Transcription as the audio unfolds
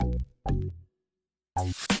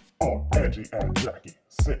Angie and Jackie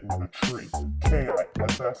sitting in a tree.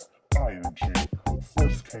 K-I-S-S-I-N-G.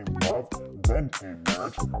 First came love, then came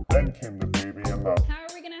marriage, then came the baby and the... How are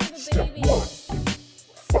we gonna have a Step baby? 1.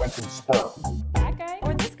 Find some sperm. That guy?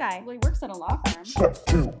 Or this guy? Well, he works at a law firm. Step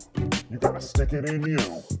 2. You gotta stick it in you.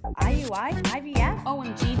 IUI? IVF?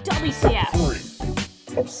 OMG, WTF.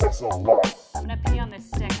 3. Obsess a lot. I'm gonna pee on this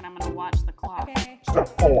stick and I'm gonna watch the clock. Okay. Step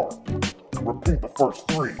 4. Repeat the first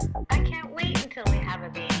 3. I can't wait until we have a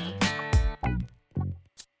baby.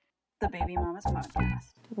 The Baby Mamas Podcast.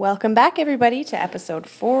 Welcome back, everybody, to episode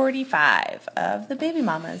 45 of the Baby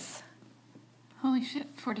Mamas. Holy shit,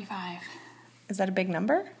 45. Is that a big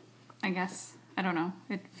number? I guess. I don't know.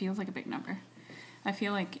 It feels like a big number. I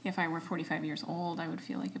feel like if I were 45 years old, I would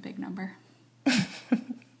feel like a big number.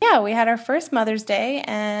 Yeah, we had our first Mother's Day,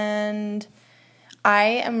 and I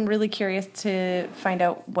am really curious to find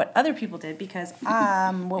out what other people did because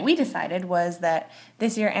what we decided was that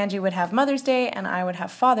this year Angie would have Mother's Day and I would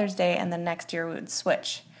have Father's Day, and then next year we would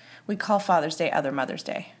switch. We call Father's Day Other Mother's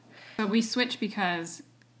Day. But we switched because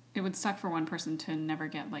it would suck for one person to never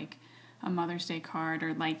get like a Mother's Day card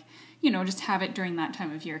or like, just have it during that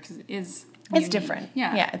time of year because it is unique. It's different.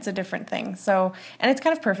 Yeah. Yeah, it's a different thing. So, and it's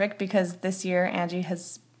kind of perfect because this year Angie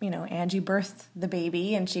has, Angie birthed the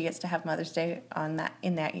baby and she gets to have Mother's Day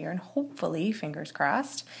in that year, and hopefully, fingers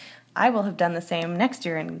crossed, I will have done the same next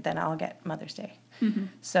year and then I'll get Mother's Day. Mm-hmm.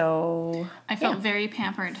 So I felt very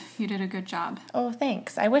pampered. You did a good job. Oh,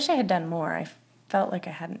 thanks. I wish I had done more. I felt like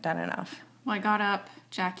I hadn't done enough. Well, I got up.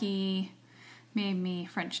 Jackie made me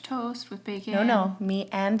French toast with bacon. No, me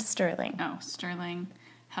and Sterling. Oh, Sterling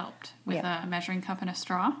helped with a measuring cup and a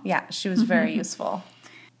straw. Yeah, she was very useful.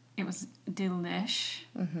 It was delish.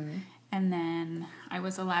 Mm-hmm. And then I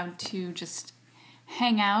was allowed to just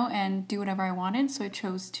hang out and do whatever I wanted, so I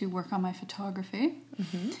chose to work on my photography.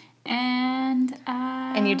 Mm-hmm.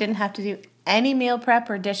 And you didn't have to do any meal prep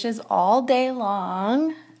or dishes all day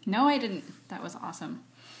long. No, I didn't. That was awesome.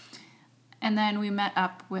 And then we met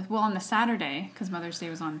up on the Saturday, because Mother's Day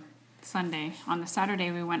was on Sunday. On the Saturday,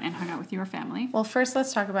 we went and hung out with your family. Well, first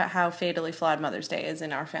let's talk about how fatally flawed Mother's Day is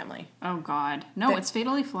in our family. Oh, God. No, it's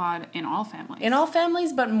fatally flawed in all families. In all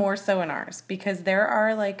families, but more so in ours, because there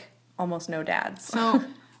are, almost no dads. So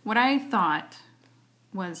what I thought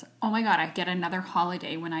was, oh, my God, I get another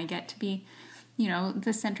holiday when I get to be,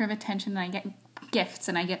 the center of attention, and I get gifts,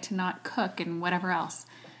 and I get to not cook and whatever else.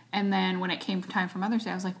 And then when it came time for Mother's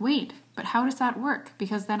Day, I was like, wait, but how does that work?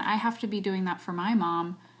 Because then I have to be doing that for my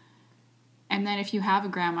mom. And then if you have a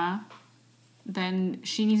grandma, then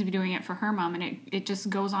she needs to be doing it for her mom. And it just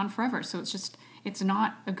goes on forever. So it's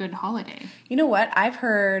not a good holiday. You know what? I've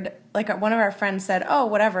heard, one of our friends said, oh,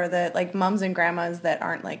 whatever, that, moms and grandmas that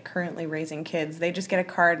aren't, currently raising kids, they just get a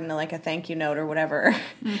card and, a thank you note or whatever.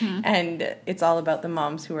 Mm-hmm. And it's all about the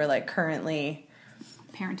moms who are, currently...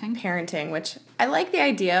 Parenting, which I like the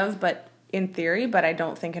idea of, but in theory, but I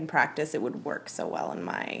don't think in practice it would work so well in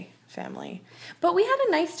my family. But we had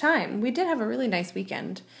a nice time. We did have a really nice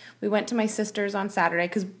weekend. We went to my sister's on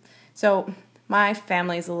Saturday, so my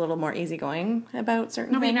family is a little more easygoing about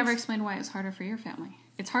certain things. No, but you never explained why it was harder for your family.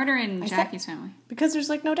 It's harder in Jackie's family. Because there's,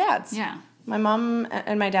 no dads. Yeah. My mom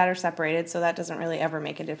and my dad are separated, so that doesn't really ever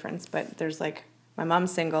make a difference. But there's, my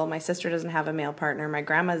mom's single, my sister doesn't have a male partner, my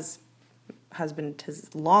grandma's husband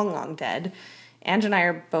is long dead. Ange and I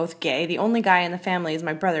are both gay. The only guy in the family is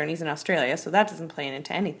my brother, and he's in Australia, so that doesn't play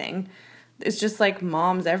into anything. It's just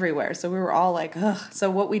moms everywhere. So we were all ugh.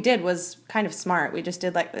 So what we did was kind of smart. We just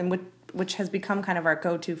did which has become kind of our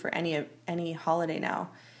go-to for any holiday now,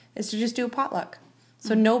 is to just do a potluck.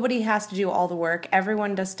 So nobody has to do all the work.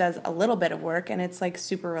 Everyone just does a little bit of work, and it's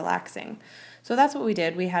super relaxing. So that's what we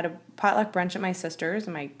did. We had a potluck brunch at my sister's,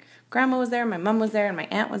 and my grandma was there, my mom was there, and my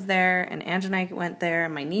aunt was there, and Ange and I went there,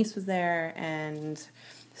 and my niece was there, and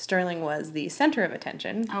Sterling was the center of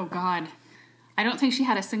attention. Oh, God. I don't think she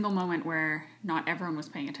had a single moment where not everyone was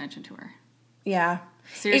paying attention to her. Yeah.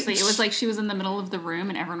 Seriously, it was like she was in the middle of the room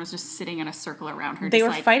and everyone was just sitting in a circle around her. They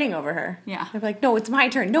were fighting over her. Yeah. They were like, no, it's my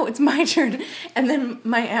turn. No, it's my turn. And then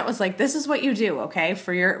my aunt was like, this is what you do, okay,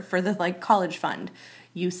 for the college fund.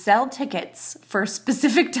 You sell tickets for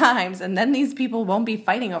specific times, and then these people won't be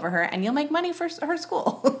fighting over her, and you'll make money for her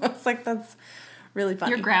school. It's that's really funny.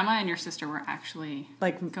 Your grandma and your sister were actually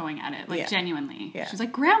going at it, genuinely. Yeah. She's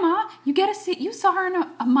like, Grandma, you get to see. You saw her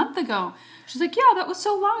a month ago. She's like, yeah, that was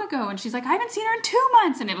so long ago. And she's like, I haven't seen her in 2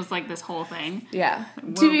 months. And it was this whole thing. Yeah.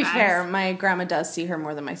 Whoa, to be fair, my grandma does see her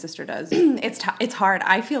more than my sister does. It's hard.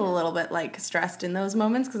 I feel a little bit stressed in those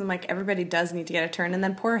moments because I'm everybody does need to get a turn, and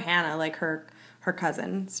then poor Hannah, her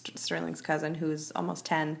cousin, Sterling's cousin, who's almost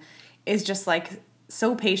 10, is just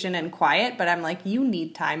so patient and quiet, but I'm like, you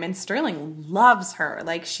need time. And Sterling loves her.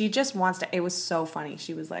 Like, she just wants to, it was so funny.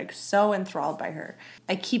 She was like so enthralled by her.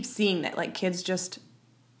 I keep seeing that, like, kids just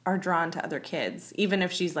are drawn to other kids, even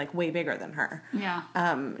if she's like way bigger than her. Yeah.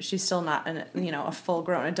 She's still not a full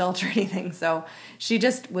grown adult or anything. So she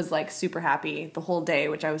just was like super happy the whole day,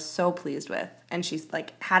 which I was so pleased with. And she's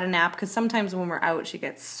like had a nap, because sometimes when we're out, she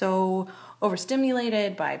gets so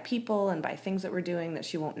overstimulated by people and by things that we're doing that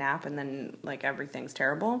she won't nap, and then like everything's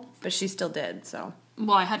terrible. But she still did. So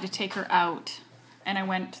Well, I had to take her out, and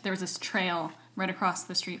there was this trail right across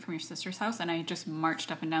the street from your sister's house, and I just marched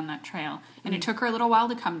up and down that trail. And it took her a little while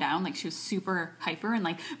to come down. Like, she was super hyper and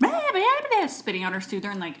like, blah, blah, blah, spitting out her soother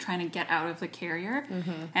and like trying to get out of the carrier.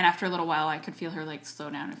 And after a little while, I could feel her like slow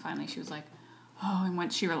down, and finally she was like, oh, and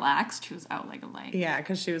once she relaxed, she was out like a light. yeah,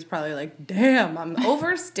 because she was probably like, damn, I'm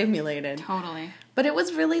overstimulated. Totally. But it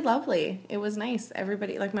was really lovely. It was nice.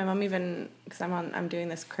 Everybody, like my mom even, because I'm doing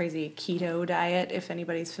this crazy keto diet, if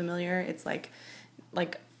anybody's familiar. It's like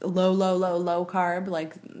low carb,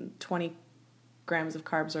 like 20 grams of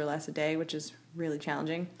carbs or less a day, which is really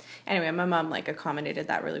challenging. Anyway, my mom like accommodated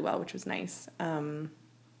that really well, which was nice.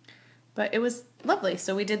 But it was lovely.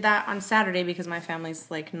 So we did that on Saturday because my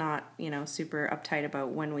family's like not, super uptight about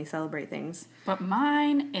when we celebrate things. But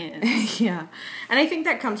mine is. Yeah. And I think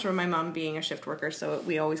that comes from my mom being a shift worker, so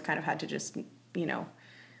we always kind of had to just,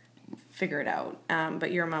 figure it out.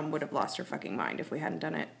 But your mom would have lost her fucking mind if we hadn't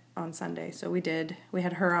done it on Sunday. So we did. We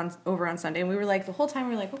had her over on Sunday, and we were like, the whole time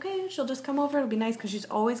we were like, okay, she'll just come over. It'll be nice, because she's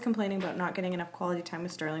always complaining about not getting enough quality time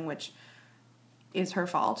with Sterling, which is her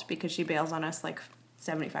fault because she bails on us like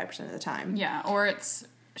 75% of the time. Yeah, or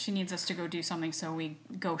she needs us to go do something, so we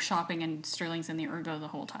go shopping and Sterling's in the ergo the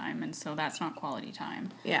whole time, and so that's not quality time.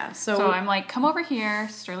 Yeah, so I'm like, come over here,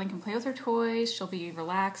 Sterling can play with her toys, she'll be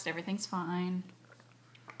relaxed, everything's fine.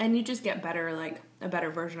 And you just get a better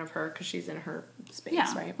version of her because she's in her space,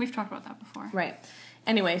 yeah, right? We've talked about that before. Right.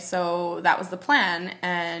 Anyway, so that was the plan,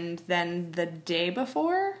 and then the day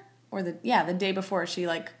before, the day before, she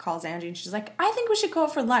like calls Angie and she's like, I think we should go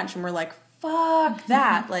out for lunch, and we're like, fuck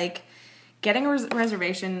that. Like, getting a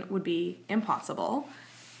reservation would be impossible.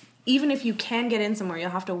 Even if you can get in somewhere, you'll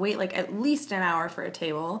have to wait like at least an hour for a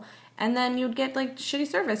table, and then you'd get like shitty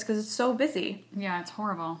service because it's so busy. Yeah, it's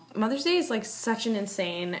horrible. Mother's Day is like such an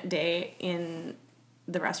insane day in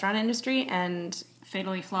the restaurant industry, and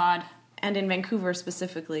fatally flawed. And in Vancouver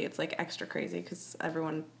specifically, it's like extra crazy because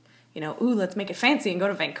everyone, ooh, let's make it fancy and go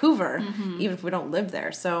to Vancouver, even if we don't live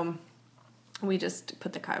there. So we just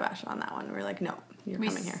put the kibosh on that one. We were like, no, you're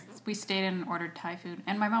coming here. We stayed and ordered Thai food,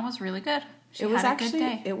 and my mom was really good.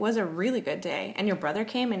 It was a really good day. And your brother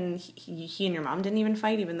came, and he and your mom didn't even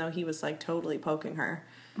fight, even though he was like totally poking her.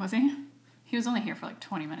 Was he? He was only here for like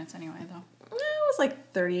 20 minutes anyway, though. It was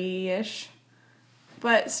like 30-ish.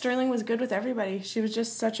 But Sterling was good with everybody. She was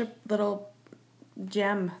just such a little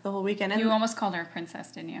gem the whole weekend. And you almost called her a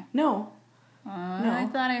princess, didn't you? No. No. I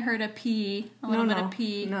thought I heard a pee. A little bit of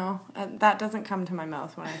pee. No, that doesn't come to my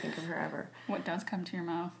mouth when I think of her ever. What does come to your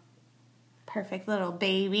mouth? Perfect little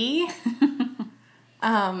baby.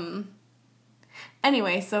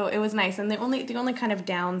 Anyway, so it was nice, and the only kind of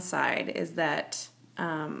downside is that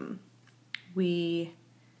Angie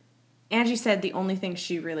said the only thing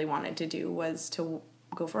she really wanted to do was to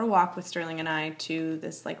go for a walk with Sterling and I to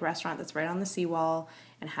this like restaurant that's right on the seawall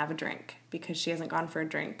and have a drink, because she hasn't gone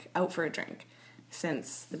out for a drink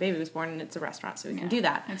since the baby was born, and it's a restaurant, so we can do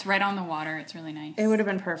that. It's right on the water. It's really nice. It would have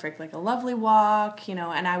been perfect, like a lovely walk,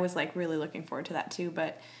 and I was like really looking forward to that too,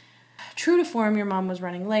 but true to form, your mom was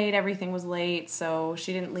running late, everything was late, so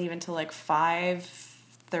she didn't leave until like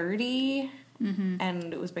 5:30,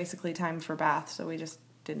 and it was basically time for bath, so we just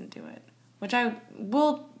didn't do it. Which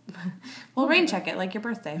we'll rain check it like your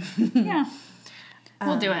birthday. Yeah.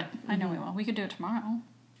 We'll do it. I know we will. We could do it tomorrow.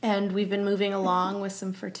 And we've been moving along with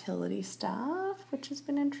some fertility stuff, which has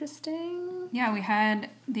been interesting. Yeah, we had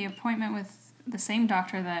the appointment with the same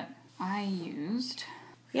doctor that I used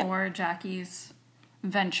for Jackie's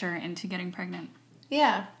venture into getting pregnant.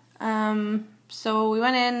 Yeah. So we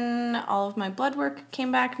went in, all of my blood work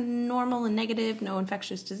came back normal and negative, no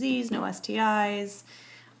infectious disease, no STIs.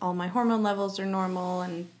 All my hormone levels are normal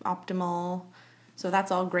and optimal. So that's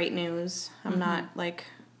all great news. I'm not like,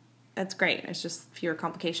 that's great. It's just fewer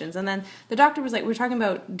complications. And then the doctor was like, we were talking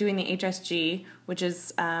about doing the HSG, which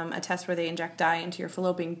is a test where they inject dye into your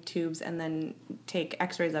fallopian tubes and then take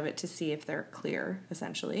x-rays of it to see if they're clear,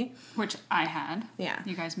 essentially. Which I had. Yeah.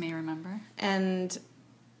 You guys may remember. And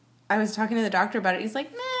I was talking to the doctor about it. He's like,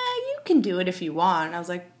 nah, you can do it if you want. And I was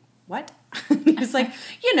like, what? He was like,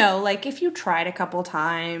 like if you tried a couple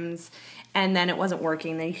times and then it wasn't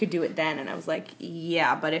working, then you could do it then. And I was like,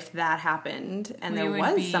 yeah, but if that happened and We there would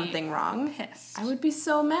was be something wrong, pissed. I would be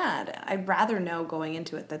so mad. I'd rather know going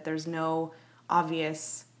into it that there's no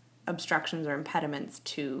obvious obstructions or impediments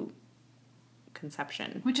to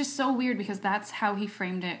conception. Which is so weird because that's how he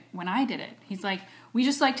framed it when I did it. He's like, we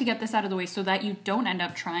just like to get this out of the way so that you don't end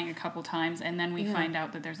up trying a couple times and then we find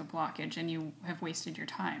out that there's a blockage and you have wasted your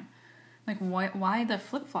time. Like, why the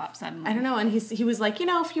flip-flop suddenly? I don't know. And he was like,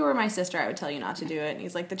 if you were my sister, I would tell you not to do it. And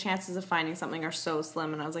he's like, the chances of finding something are so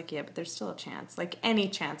slim. And I was like, yeah, but there's still a chance. Like, any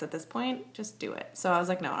chance at this point, just do it. So I was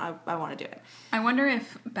like, no, I want to do it. I wonder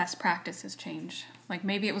if best practice has changed. Like,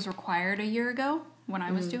 maybe it was required a year ago when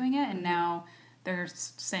I was doing it, and now they're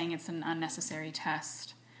saying it's an unnecessary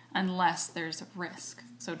test unless there's a risk.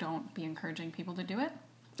 So don't be encouraging people to do it,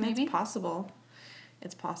 maybe? It's possible.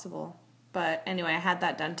 It's possible. But anyway, I had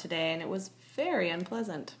that done today, and it was very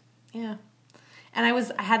unpleasant. Yeah. And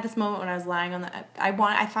I had this moment when I was lying on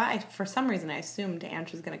for some reason, I assumed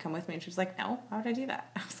Ange was going to come with me, and she was like, no, why would I do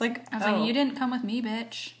that? I was like, you didn't come with me,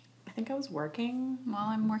 bitch. I think I was working. Well,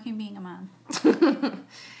 I'm working being a mom.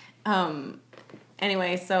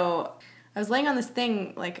 Anyway, so I was laying on this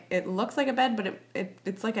thing, like, it looks like a bed, but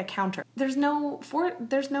it's like a counter. There's no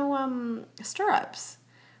stirrups,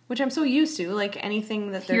 which I'm so used to, like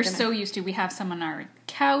anything that You're so used to. We have some on our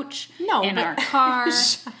couch, No, in but- our car,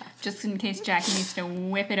 Shut up. just in case Jackie needs to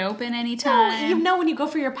whip it open anytime. You know when you go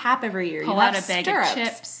for your pap every year, Pull you out have a bag stirrups. of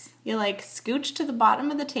chips. You like scooch to the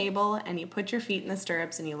bottom of the table and you put your feet in the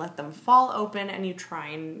stirrups and you let them fall open and you try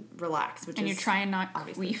and relax. And you try and not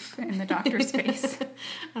obviously queef in the doctor's face.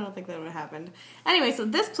 I don't think that would have happened. Anyway, so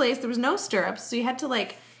this place, there was no stirrups, so you had to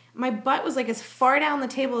like, my butt was like as far down the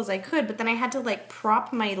table as I could, but then I had to like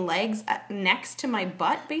prop my legs next to my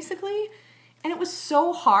butt basically. And it was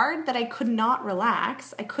so hard that I could not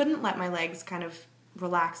relax. I couldn't let my legs kind of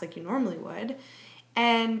relax like you normally would.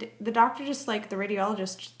 And the doctor the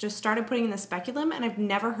radiologist just started putting in the speculum, and I've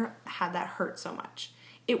never had that hurt so much.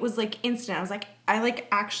 It was like instant. I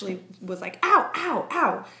actually was like, ow, ow,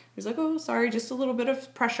 ow. He was like, oh, sorry, just a little bit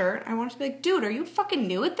of pressure. I wanted to be like, dude, are you fucking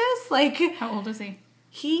new at this? Like, How old is he?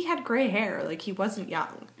 he had gray hair. Like, he wasn't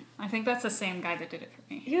young. I think that's the same guy that did it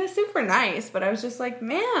for me. He was super nice, but I was just like,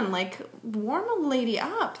 man, like, warm a lady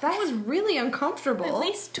up. That was really uncomfortable. At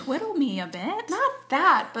least twiddle me a bit. Not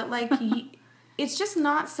that, but like, it's just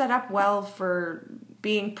not set up well for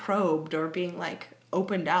being probed or being like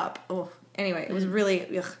opened up. Ugh. Anyway, it was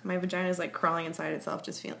really, my vagina is like crawling inside itself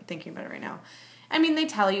just thinking about it right now. I mean, they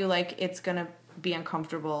tell you like it's gonna be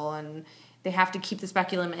uncomfortable and they have to keep the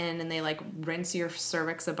speculum in and they like rinse your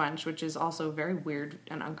cervix a bunch, which is also very weird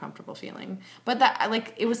and uncomfortable feeling. But that,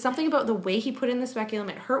 like, it was something about the way he put in the speculum.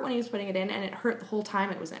 It hurt when he was putting it in and it hurt the whole time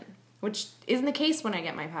it was in, which isn't the case when I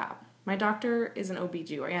get my pap. My doctor is an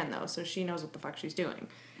OBGYN though, so she knows what the fuck she's doing.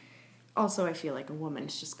 Also, I feel like a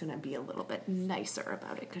woman's just gonna be a little bit nicer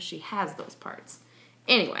about it because she has those parts.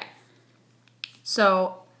 Anyway,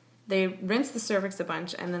 so they rinse the cervix a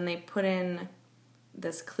bunch and then they put in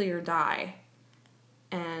this clear dye,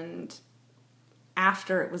 and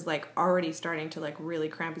after it was like already starting to like really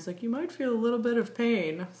cramp, he's like, you might feel a little bit of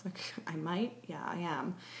pain. I was like, I might? Yeah, I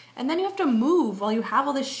am. And then you have to move while you have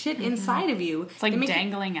all this shit inside of you. It's like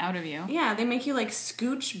dangling out of you. Yeah, they make you like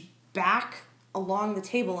scooch back along the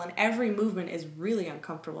table, and every movement is really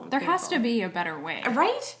uncomfortable and There has painful. to be a better way.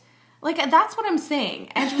 Right? Like, that's what I'm saying.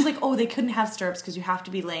 And she was like, oh, they couldn't have stirrups because you have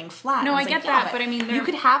to be laying flat. No, And I was get like, that, yeah, but I mean, you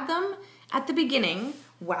could have them at the beginning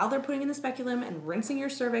while they're putting in the speculum and rinsing your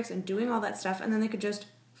cervix and doing all that stuff, and then they could just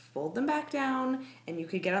fold them back down, and you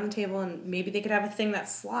could get on the table, and maybe they could have a thing that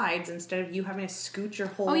slides instead of you having to scoot your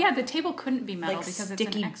whole Oh yeah, the table couldn't be metal like because it's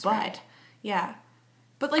sticky an X-ray. butt. Yeah,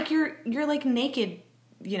 but like you're like naked,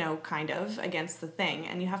 you know, kind of against the thing,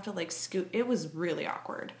 and you have to like scoot. It was really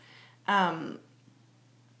awkward.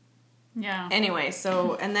 Yeah. Anyway,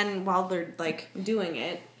 so, and then while they're, like, doing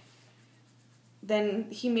it, then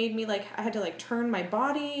he made me, like, I had to, like, turn my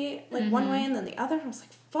body, like, one way and then the other. I was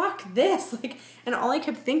like, fuck this. Like, and all I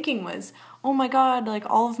kept thinking was, oh my God, like,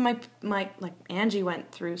 all of my, like, Angie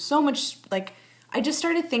went through so much, like, I just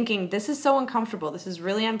started thinking, this is so uncomfortable. This is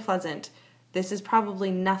really unpleasant. This is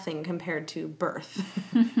probably nothing compared to birth.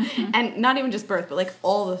 And not even just birth, but, like,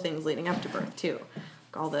 all the things leading up to birth, too.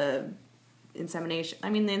 Like, all the insemination. I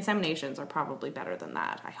mean, the inseminations are probably better than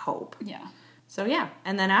that, I hope. Yeah. So, yeah.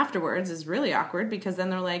 And then afterwards is really awkward because then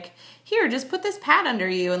they're like, here, just put this pad under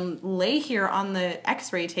you and lay here on the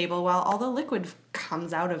x-ray table while all the liquid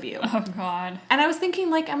comes out of you. Oh God. And I was thinking,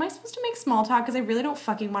 like, am I supposed to make small talk? Because I really don't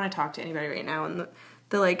fucking want to talk to anybody right now. And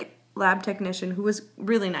the like, lab technician, who was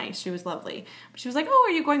really nice, she was lovely. But she was like, oh,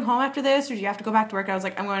 are you going home after this? Or do you have to go back to work? I was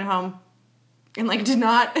like, I'm going home. and like did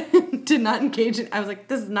not engage in. I was like,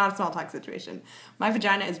 this is not a small talk situation. My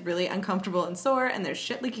vagina is really uncomfortable and sore, and there's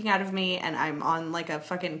shit leaking out of me, and I'm on like a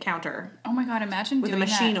fucking counter Oh my god, imagine with a doing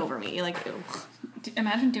machine that. over me. Like, ew.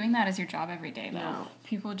 Imagine doing that as your job every day, though. No.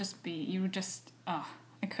 People would just be, you would just, I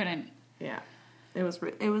couldn't. Yeah, it was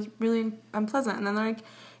really unpleasant. And then they're like,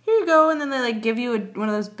 here you go, and then they like give you one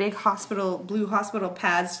of those big blue hospital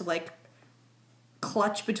pads to like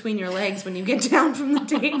clutch between your legs when you get down from the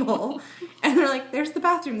table. And they're like, there's the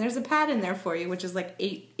bathroom, there's a pad in there for you, which is like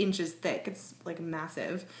 8 inches thick. It's like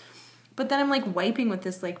massive. But then I'm like wiping with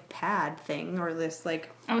this like pad thing, or this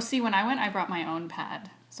like... Oh, see, when I went, I brought my own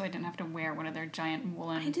pad, so I didn't have to wear one of their giant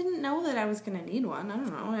woolen... I didn't know that I was gonna need one. I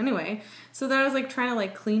don't know. Anyway, so then I was like trying to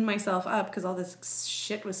like clean myself up because all this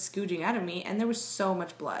shit was scooging out of me, and there was so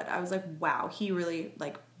much blood. I was like, wow, he really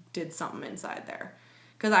like did something inside there.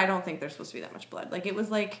 Because I don't think there's supposed to be that much blood. Like, it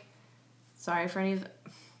was like... Sorry for any of...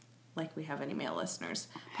 Like, we have any male listeners.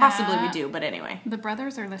 Possibly we do, but anyway. The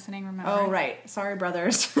brothers are listening, remember? Oh, right. Sorry,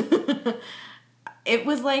 brothers. It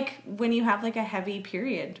was like when you have, like, a heavy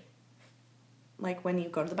period. Like, when you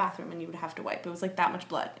go to the bathroom and you would have to wipe. It was, like, that much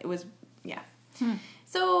blood. It was... Yeah.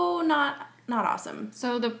 So, not awesome.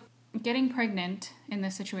 So the getting pregnant in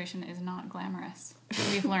this situation is not glamorous.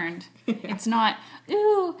 We've learned. Yeah. It's not,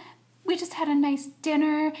 ooh... We just had a nice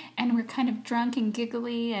dinner, and we're kind of drunk and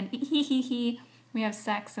giggly, and hee. We have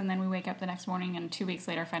sex, and then we wake up the next morning, and 2 weeks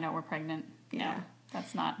later find out we're pregnant. Yeah. No,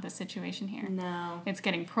 that's not the situation here. No. It's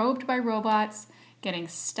getting probed by robots, getting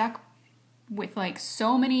stuck with, like,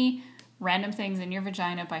 so many random things in your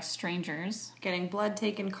vagina by strangers. Getting blood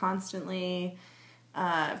taken constantly.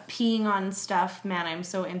 Peeing on stuff. Man, I'm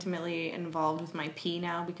so intimately involved with my pee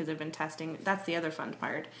now because I've been testing. That's the other fun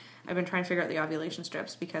part. I've been trying to figure out the ovulation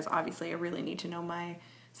strips because obviously I really need to know my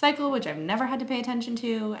cycle, which I've never had to pay attention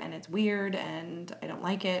to, and it's weird and I don't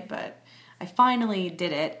like it, but I finally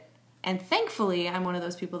did it. And thankfully, I'm one of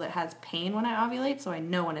those people that has pain when I ovulate, so I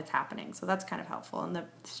know when it's happening. So that's kind of helpful. And the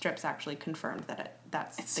strips actually confirmed that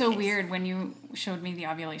that's It's the so case. weird. When you showed me the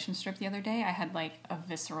ovulation strip the other day, I had, like, a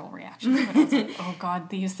visceral reaction to it. I was like, oh, God,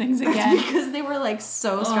 these things again. Because they were like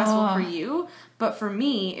so stressful for you, but for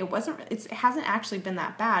me it wasn't. It hasn't actually been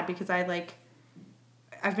that bad because I've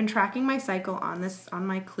been tracking my cycle on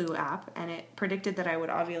my Clue app, and it predicted that I would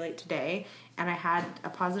ovulate today, and I had a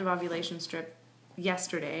positive ovulation strip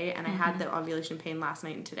yesterday, and I had the ovulation pain last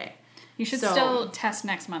night and today. You should still test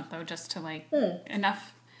next month, though, just to, like,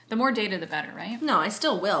 enough. The more data, the better, right? No, I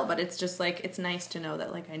still will, but it's just like it's nice to know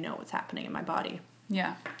that like I know what's happening in my body.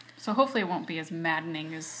 Yeah. So hopefully it won't be as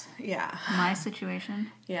maddening as Yeah. my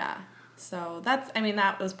situation. Yeah. So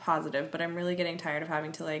that was positive, but I'm really getting tired of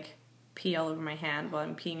having to like pee all over my hand while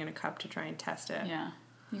I'm peeing in a cup to try and test it. Yeah.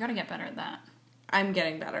 You got to get better at that. I'm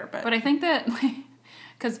getting better, But I think that, like,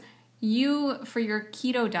 because you, for your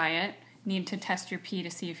keto diet, need to test your pee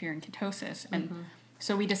to see if you're in ketosis. And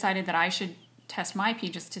so we decided that I should test my pee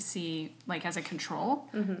just to see, like, as a control,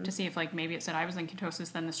 to see if, like, maybe it said I was in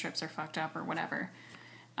ketosis, then the strips are fucked up or whatever.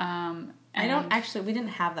 we didn't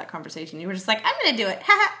have that conversation. You were just like, I'm going to do it.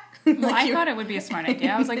 Well, I thought it would be a smart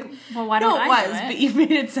idea. I was like, well, why don't No, it I was, do it? but you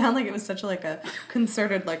made it sound like it was such like a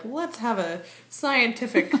concerted, like, let's have a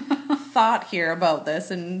scientific thought here about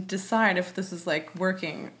this and decide if this is, like,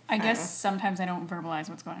 working. I guess sometimes I don't verbalize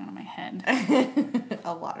what's going on in my head.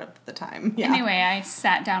 A lot of the time, yeah. Anyway, I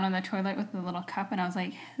sat down on the toilet with the little cup and I was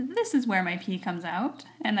like, this is where my pee comes out.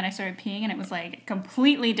 And then I started peeing and it was like a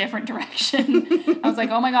completely different direction. I was like,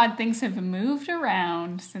 oh my God, things have moved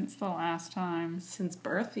around since the last time. Since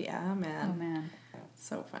birth, yeah, man. Oh man.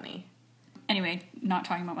 So funny. Anyway, not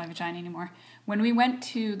talking about my vagina anymore. When we went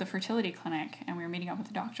to the fertility clinic and we were meeting up with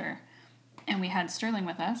the doctor and we had Sterling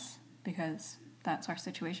with us because that's our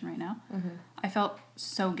situation right now, I felt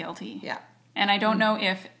so guilty. Yeah. And I don't know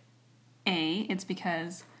if, A, it's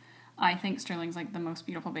because I think Sterling's like the most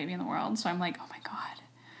beautiful baby in the world. So I'm like, oh my God,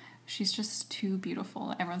 she's just too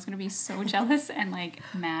beautiful. Everyone's going to be so jealous and like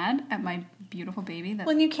mad at my beautiful baby that,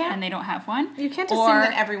 Well, you can't- and they don't have one. You can't assume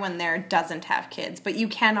that everyone there doesn't have kids, but you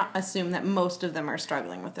cannot assume that most of them are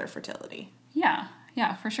struggling with their fertility. Yeah,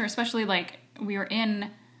 for sure. Especially like we were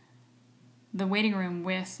in the waiting room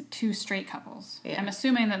with 2 straight couples. Yeah. I'm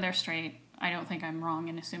assuming that they're straight. I don't think I'm wrong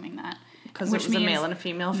in assuming that. Because it was a male and a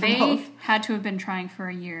female for they both. had to have been trying for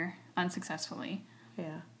a year unsuccessfully.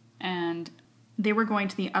 Yeah. And they were going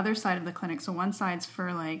to the other side of the clinic. So one side's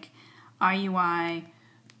for like IUI,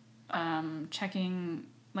 checking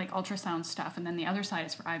like ultrasound stuff, and then the other side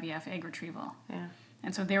is for IVF, egg retrieval. Yeah.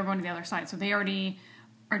 And so they were going to the other side. So they already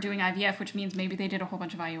are doing IVF, which means maybe they did a whole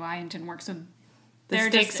bunch of IUI and didn't work. So The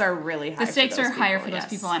stakes are really high. The stakes for those are higher people, for those yes,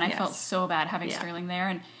 people, and I yes. felt so bad having Yeah. Sterling there.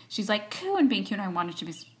 And she's like, cute and being cute. And I wanted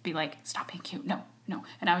to be like, stop being cute. No.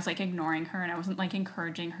 And I was like ignoring her, and I wasn't like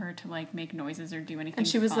encouraging her to like make noises or do anything. And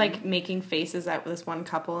she was fun. like making faces at this one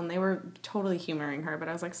couple, and they were totally humoring her. But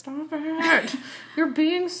I was like, "Stop it! You're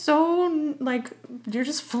being so like you're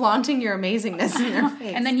just flaunting your amazingness in their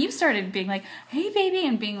face." And then you started being like, "Hey, baby,"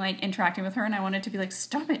 and being like interacting with her, and I wanted to be like,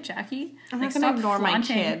 "Stop it, Jackie!" I'm like, not gonna ignore my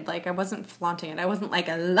kid. Like I wasn't flaunting it. I wasn't like,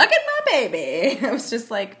 "Look at my baby." I was just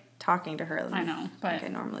like talking to her. I know, but like I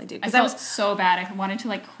normally do. I Because felt I was so bad. I wanted to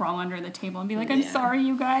like crawl under the table and be like, "I'm Yeah. sorry,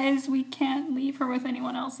 you guys. We can't leave her with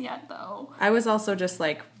anyone else yet, though." I was also just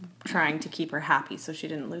like trying to keep her happy so she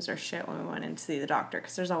didn't lose her shit when we went in to see the doctor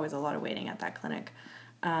because there's always a lot of waiting at that clinic.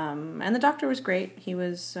 And the doctor was great. He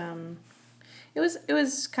was it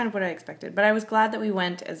was kind of what I expected, but I was glad that we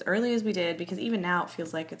went as early as we did because even now it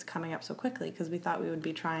feels like it's coming up so quickly because we thought we would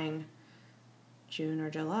be trying June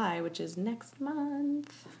or July, which is next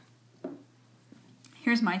month.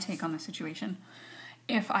 Here's my take on the situation.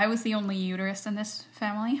 If I was the only uterus in this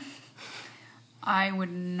family, I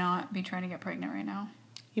would not be trying to get pregnant right now.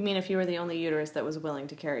 You mean if you were the only uterus that was willing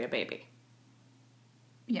to carry a baby?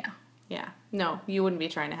 Yeah. Yeah. No, you wouldn't be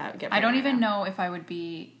trying to get pregnant. I don't even right now. know if I would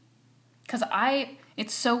be... Because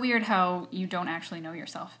it's so weird how you don't actually know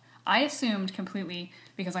yourself. I assumed completely,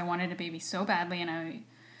 because I wanted a baby so badly, and I,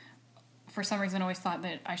 for some reason, always thought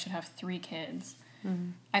that I should have 3 kids.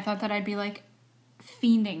 Mm-hmm. I thought that I'd be, like,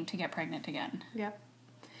 fiending to get pregnant again. Yep.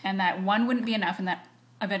 And that 1 wouldn't be enough, and that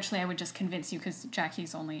eventually I would just convince you, because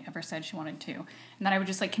Jackie's only ever said she wanted 2, and that I would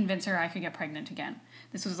just, like, convince her I could get pregnant again.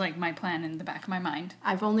 This was, like, my plan in the back of my mind.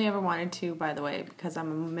 I've only ever wanted 2, by the way, because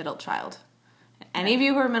I'm a middle child. Any of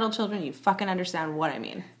you who are middle children, you fucking understand what I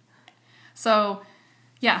mean. So,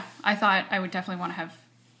 yeah, I thought I would definitely want to have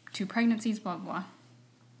 2 pregnancies, blah, blah, blah.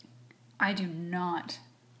 I do not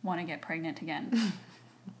want to get pregnant again.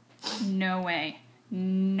 No way.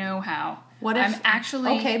 No how. What if... I'm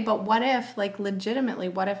actually... Okay, but what if, like, legitimately,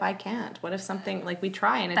 what if I can't? What if something, like, we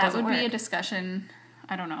try and it That doesn't would work? be a discussion.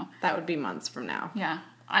 I don't know. That would be months from now. Yeah.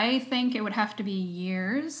 I think it would have to be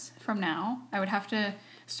years from now. I would have to...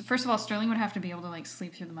 First of all, Sterling would have to be able to, like,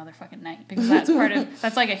 sleep through the motherfucking night. Because that's part of...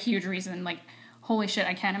 That's, like, a huge reason. Like, holy shit,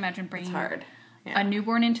 I can't imagine bringing It's hard. Yeah. a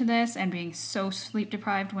newborn into this and being so sleep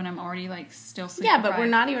deprived when I'm already, like, still sleep Yeah, deprived. but we're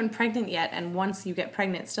not even pregnant yet, and once you get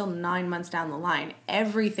pregnant, still 9 months down the line,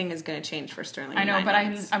 everything is going to change for Sterling. I in know, 9 but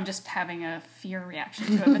months. I'm just having a fear reaction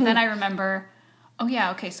to it. But then I remember, oh yeah,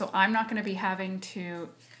 okay, so I'm not going to be having to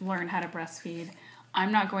learn how to breastfeed.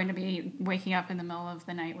 I'm not going to be waking up in the middle of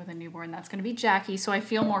the night with a newborn. That's going to be Jackie. So I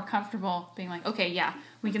feel more comfortable being like, okay, yeah,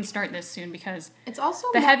 we can start this soon because It's also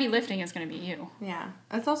the heavy lifting is going to be you. Yeah,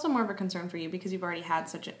 it's also more of a concern for you because you've already had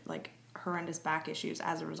such like horrendous back issues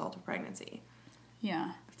as a result of pregnancy.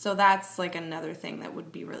 Yeah. So that's like another thing that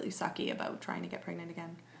would be really sucky about trying to get pregnant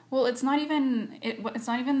again. Well, it's not even it's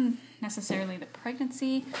not even necessarily the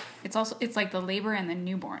pregnancy. It's like the labor and the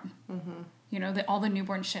newborn. Mm-hmm. You know, all the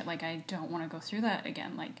newborn shit. Like, I don't want to go through that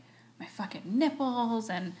again. Like my fucking nipples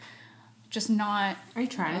and just not. Are you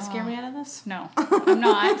trying to scare me out of this? No, I'm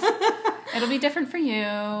not. It'll be different for you.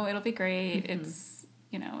 It'll be great. Mm-hmm. It's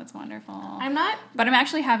it's wonderful. I'm not. But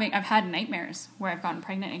I've had nightmares where I've gotten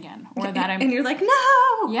pregnant again, or that I'm. And you're like,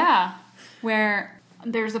 no. Yeah, where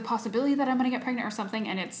there's a possibility that I'm going to get pregnant or something,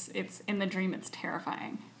 and it's in the dream. It's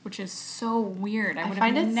terrifying, which is so weird. I would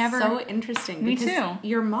find have it never. so interesting. Me because too.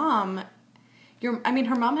 Your mom.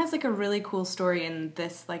 Her mom has like a really cool story in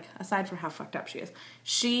this, like, aside from how fucked up she is.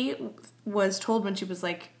 She was told when she was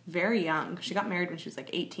like very young. She got married when she was like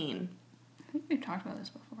 18. I think we've talked about this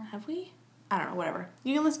before. Have we? I don't know, whatever.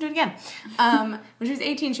 You can listen to it again. When she was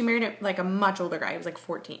 18, she married like a much older guy. He was like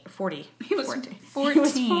 40. He was 14. 14. He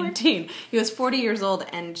was 14. He was 40 years old,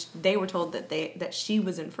 and they were told that she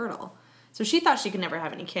was infertile. So she thought she could never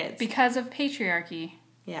have any kids. Because of patriarchy.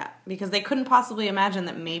 Yeah, because they couldn't possibly imagine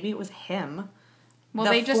that maybe it was him. Well,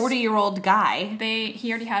 the they just 40-year-old guy. he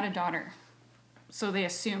already had a daughter, so they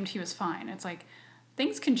assumed he was fine. It's like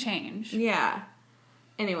things can change. Yeah.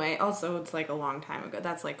 Anyway, also it's like a long time ago.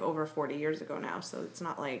 That's like over 40 years ago now, so it's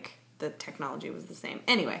not like the technology was the same.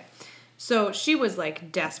 Anyway, so she was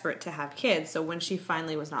like desperate to have kids, so when she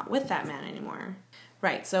finally was not with that man anymore.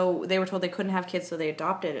 Right, so they were told they couldn't have kids, so they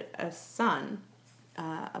adopted a son,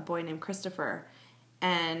 a boy named Christopher,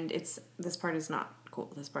 and this part is not cool.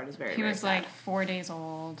 This part is very, He very was sad. like 4 days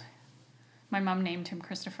old. My mom named him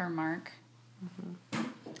Christopher Mark.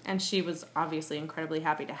 And she was obviously incredibly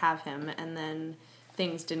happy to have him, and then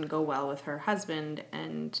things didn't go well with her husband,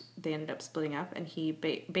 and they ended up splitting up, and he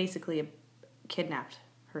basically kidnapped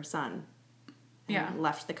her son and Yeah.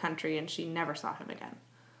 left the country, and she never saw him again.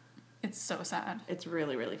 It's so sad. It's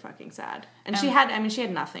really, really fucking sad. And she had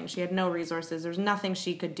nothing. She had no resources. There's nothing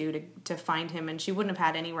she could do to find him, and she wouldn't have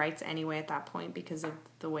had any rights anyway at that point because of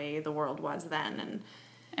the way the world was then.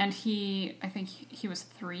 And I think he was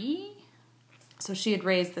 3. So she had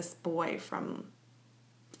raised this boy from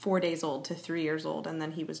 4 days old to 3 years old, and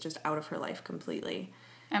then he was just out of her life completely.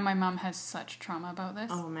 And my mom has such trauma about this.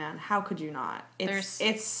 Oh man, how could you not?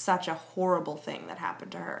 It's such a horrible thing that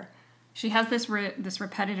happened to her. She has this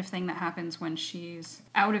repetitive thing that happens when she's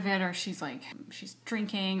out of it, or she's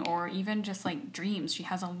drinking, or even just like dreams. She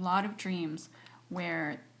has a lot of dreams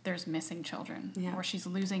where there's missing children, or she's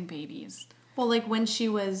losing babies. Well, like when she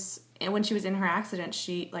was in her accident,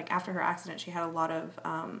 after her accident, she had a lot of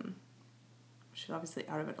she was obviously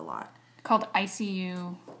out of it a lot. Called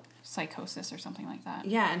ICU psychosis or something like that.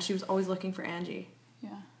 Yeah, and she was always looking for Angie.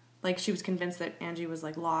 Yeah. Like she was convinced that Angie was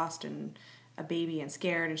like lost and a baby and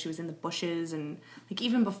scared, and she was in the bushes, and like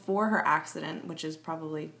even before her accident, which is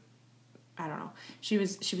probably, I don't know, she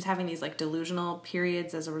was having these like delusional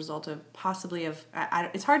periods as a result of possibly of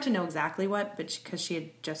it's hard to know exactly what, but because she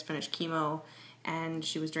had just finished chemo and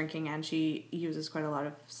she was drinking, and she uses quite a lot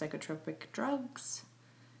of psychotropic drugs,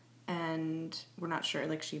 and we're not sure,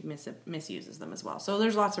 like she misuses them as well. So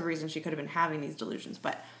there's lots of reasons she could have been having these delusions,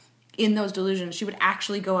 but in those delusions, she would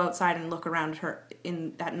actually go outside and look around her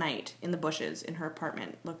that night in the bushes in her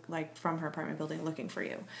apartment, look like from her apartment building, looking for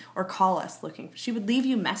you, or call us looking. She would leave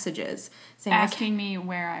you messages saying, asking me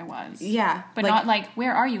where I was. Yeah, but not like,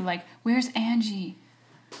 where are you? Like, where's Angie?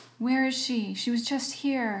 Where is she? She was just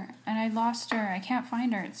here, and I lost her. I can't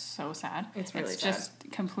find her. It's so sad. It's really sad.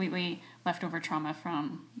 Just completely leftover trauma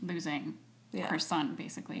from losing her son,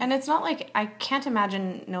 basically. And it's not like, I can't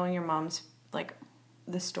imagine knowing your mom's like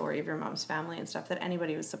the story of your mom's family and stuff, that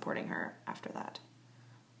anybody was supporting her after that.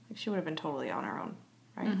 Like she would have been totally on her own,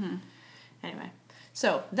 right? Mm-hmm. Anyway,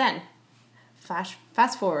 so then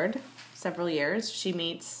fast forward several years, she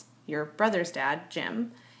meets your brother's dad,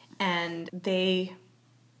 Jim, and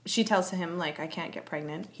she tells him like, I can't get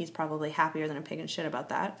pregnant. He's probably happier than a pig in shit about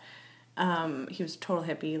that. He was a total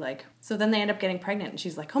hippie, like, so then they end up getting pregnant, and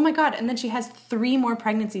she's like, oh my god, and then she has 3 more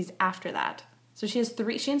pregnancies after that. So she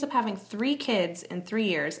ends up having 3 kids in 3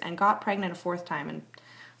 years and got pregnant a 4th time. And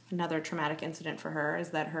another traumatic incident for her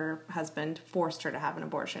is that her husband forced her to have an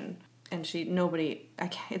abortion. And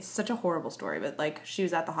it's such a horrible story, but like she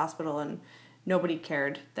was at the hospital and nobody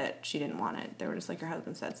cared that she didn't want it. They were just like, your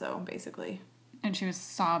husband said so, basically. And she was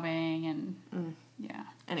sobbing and yeah.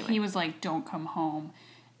 Anyway. He was like, don't come home.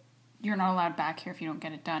 You're not allowed back here if you don't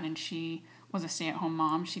get it done. And she was a stay-at-home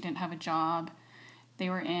mom. She didn't have a job. They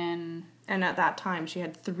were in... And at that time, she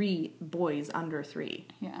had 3 boys under 3.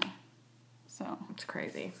 Yeah. So... It's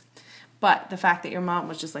crazy. But the fact that your mom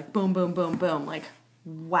was just like, boom, boom, boom, boom, like,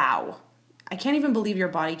 wow. I can't even believe your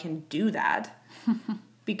body can do that.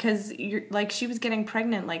 Because, she was getting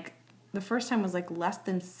pregnant, like, the first time was, like, less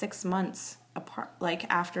than 6 months apart. Like,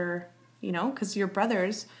 after, because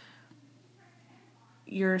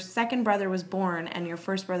your second brother was born, and your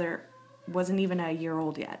first brother wasn't even a year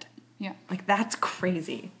old yet. Yeah. Like, that's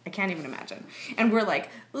crazy. I can't even imagine. And we're like,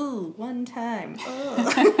 ooh, one time.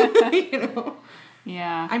 Oh.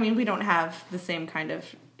 Yeah. I mean, we don't have the same kind of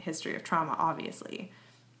history of trauma, obviously.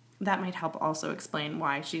 That might help also explain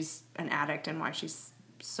why she's an addict and why she's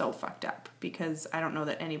so fucked up. Because I don't know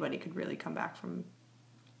that anybody could really come back from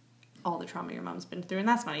all the trauma your mom's been through. And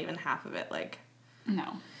that's not even half of it, like...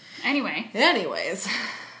 No. Anyways.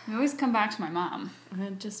 We always come back to my mom.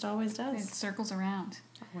 It just always does. It circles around.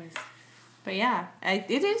 Always. But yeah, it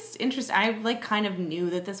is interesting. I kind of knew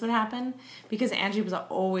that this would happen because Angie was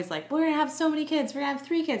always like, we're going to have so many kids. We're going to have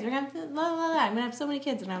 3 kids. We're going to have blah, blah, blah. I'm going to have so many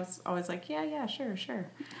kids. And I was always like, yeah, sure. Sure.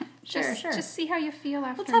 Just see how you feel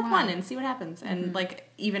after Let's have fun and see what happens. Mm-hmm. And like,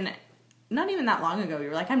 not even that long ago, you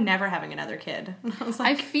were like, I'm never having another kid. I was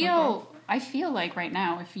like, I feel like right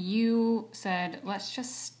now, if you said, let's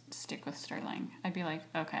just stick with Sterling, I'd be like,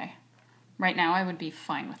 okay. Right now, I would be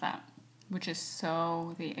fine with that. Which is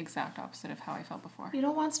so the exact opposite of how I felt before. You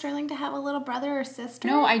don't want Sterling to have a little brother or sister?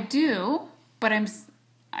 No, I do, but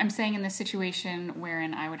I'm saying in this situation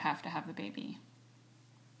wherein I would have to have the baby.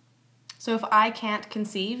 So if I can't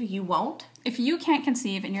conceive, you won't? If you can't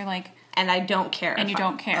conceive and you're like... And I don't care. And you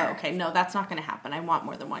don't care. Oh, okay, no, that's not going to happen. I want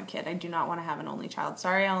more than 1 kid. I do not want to have an only child.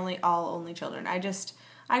 Sorry, all only children. I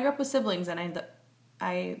grew up with siblings, and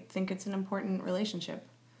I think it's an important relationship.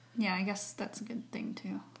 Yeah, I guess that's a good thing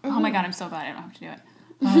too. Mm-hmm. Oh my god, I'm so glad I don't have to do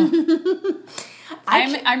it.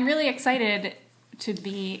 I'm really excited to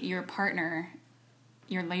be your partner,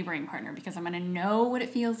 your laboring partner, because I'm going to know what it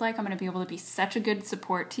feels like. I'm going to be able to be such a good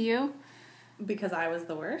support to you. Because I was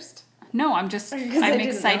the worst? No, I'm Because I I'm didn't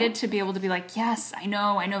excited know? to be able to be like, yes, I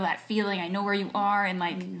know that feeling, I know where you are, and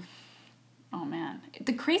like, oh man.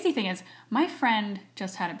 The crazy thing is, my friend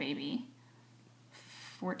just had a baby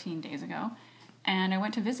 14 days ago, and I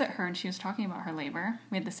went to visit her, and she was talking about her labor.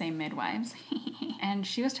 We had the same midwives, and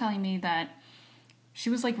she was telling me that she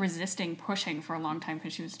was like resisting pushing for a long time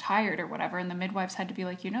because she was tired or whatever, and the midwives had to be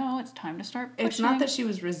like, it's time to start pushing. It's not that she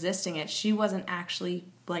was resisting it. She wasn't actually,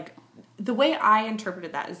 like, the way I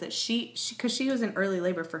interpreted that is that because she was in early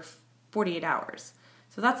labor for 48 hours.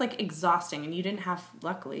 So that's, like, exhausting, and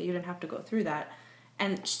luckily, you didn't have to go through that.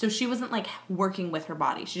 And so she wasn't, like, working with her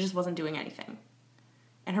body. She just wasn't doing anything.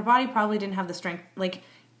 And her body probably didn't have the strength, like,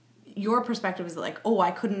 your perspective is like, oh,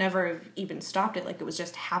 I could never have even stopped it. Like, it was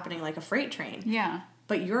just happening like a freight train. Yeah.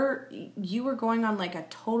 But you were going on, like, a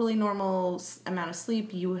totally normal amount of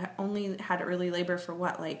sleep. You only had early labor for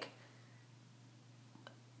what, like,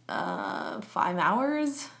 5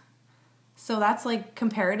 hours? So that's, like,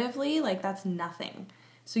 comparatively, like, that's nothing.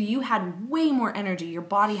 So you had way more energy. Your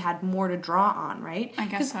body had more to draw on, right? I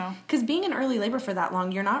guess so. Because being in early labor for that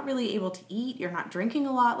long, you're not really able to eat. You're not drinking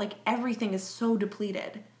a lot. Like, everything is so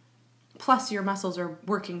depleted. Plus, your muscles are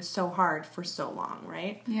working so hard for so long,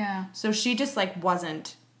 right? Yeah. So she just, like,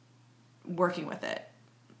 wasn't working with it.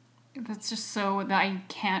 That's just so that I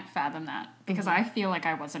can't fathom that because I feel like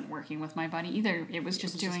I wasn't working with my body either. It was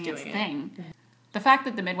just doing its thing. The fact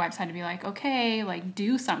that the midwives had to be like, okay, like,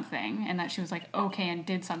 do something, and that she was like, okay, and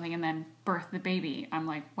did something, and then birthed the baby. I'm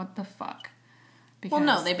like, what the fuck? Because, Well,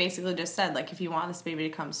 no, they basically just said, like, if you want this baby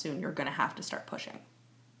to come soon, you're going to have to start pushing.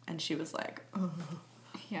 And she was like, ugh.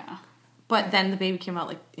 Yeah. But then the baby came out,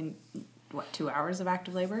 like, in, 2 hours of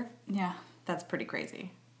active labor? Yeah. That's pretty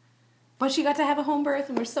crazy. But she got to have a home birth,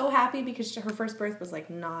 and we're so happy because her first birth was, like,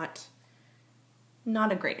 not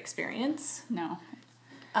a great experience. No.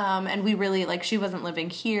 And we really, like, she wasn't living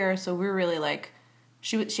here, so we were really, like,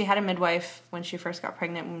 she had a midwife when she first got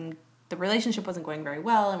pregnant, and the relationship wasn't going very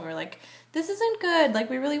well, and we were like, this isn't good, like,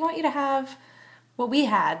 we really want you to have what we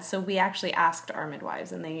had, so we actually asked our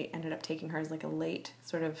midwives, and they ended up taking her as, like, a late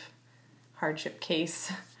sort of hardship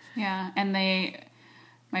case. Yeah, and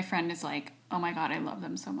my friend is like, oh my god, I love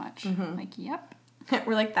them so much. Like, yep.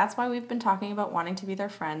 We're like, that's why we've been talking about wanting to be their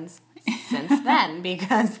friends since then,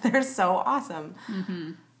 because they're so awesome.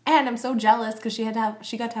 Mm-hmm. And I'm so jealous because she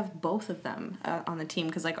got to have both of them on the team,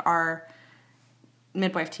 because, like, our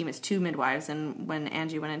midwife team is 2 midwives, and when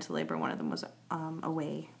Angie went into labor, one of them was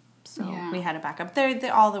away, so we had a backup.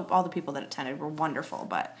 All the people that attended were wonderful,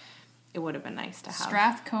 but it would have been nice to have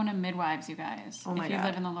Strathcona Midwives, you guys. Oh my if you God.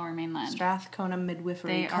 live in the Lower Mainland. Strathcona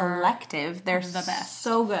Midwifery They are Collective. They're the best.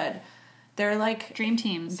 so good. They're like Dream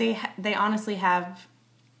teams. They honestly have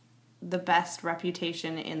the best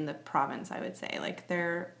reputation in the province, I would say. Like,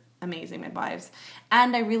 they're amazing midwives.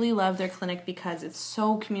 And I really love their clinic because it's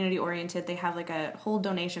so community oriented. They have, like, a whole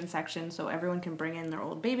donation section so everyone can bring in their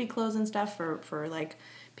old baby clothes and stuff for like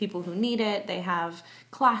people who need it. They have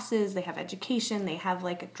classes, they have education, they have,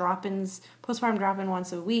 like, drop-ins, postpartum drop-in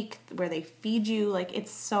once a week where they feed you. Like,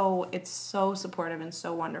 it's so supportive and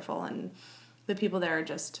so wonderful, and the people there are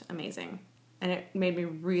just amazing. And it made me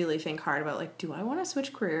really think hard about, like, do I want to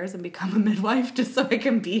switch careers and become a midwife just so I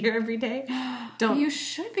can be here every day? You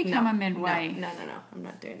should become a midwife. No. I'm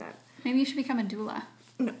not doing that. Maybe you should become a doula.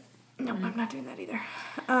 No, I'm not doing that either.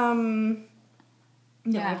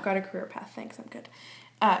 Yeah. I've got a career path. Thanks, I'm good.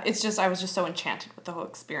 It's just, I was just so enchanted with the whole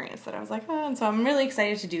experience that I was like, oh, and so I'm really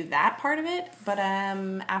excited to do that part of it. But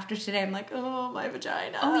after today, I'm like, oh, my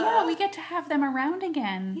vagina. Oh, yeah, we get to have them around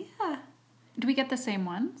again. Yeah. Do we get the same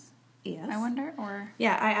ones? Yes. I wonder, or...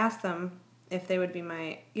 Yeah, I asked them if they would be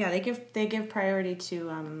my... Yeah, they give priority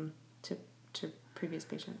to previous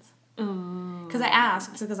patients. Ooh. Because I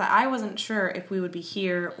asked, because I wasn't sure if we would be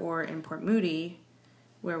here or in Port Moody,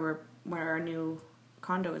 where our new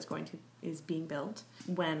condo is being built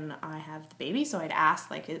when I have the baby. So I'd asked,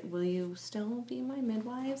 like, will you still be my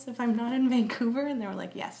midwives if I'm not in Vancouver? And they were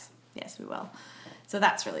like, yes, we will. So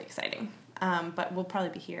that's really exciting. But we'll probably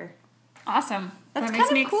be here. Awesome. That's that makes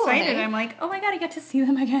kinda me cool, excited. eh? I'm like, oh my god, I get to see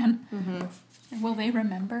them again. Mm-hmm. Will they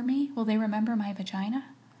remember me? Will they remember my vagina?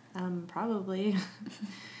 Probably.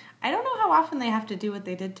 I don't know how often they have to do what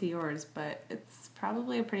they did to yours, but it's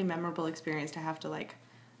probably a pretty memorable experience to have to, like,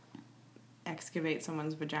 excavate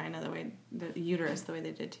someone's vagina the uterus the way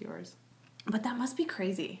they did to yours. But that must be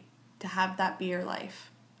crazy to have that be your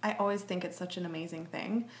life. I always think it's such an amazing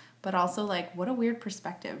thing, but also, like, what a weird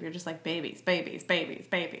perspective. You're just like, babies,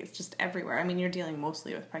 just everywhere. I mean, you're dealing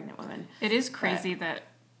mostly with pregnant women. It is crazy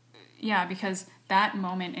because that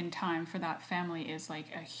moment in time for that family is, like,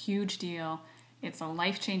 a huge deal. It's a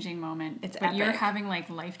life-changing moment. It's but you're epic. having like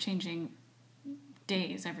life-changing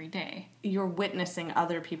days every day. You're witnessing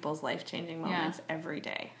other people's life-changing moments every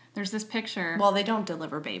day. There's this picture Well, they don't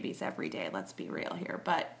deliver babies every day, let's be real here,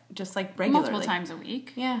 but just like regularly. multiple times a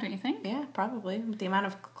week. Yeah. Don't you think? Yeah, probably. With the amount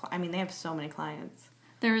of, they have so many clients.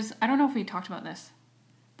 I don't know if we talked about this,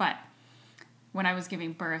 but when I was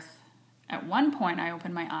giving birth, at one point I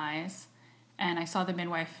opened my eyes and I saw the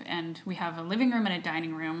midwife, and we have a living room and a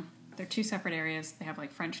dining room. They're two separate areas. They have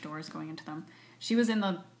like French doors going into them. She was in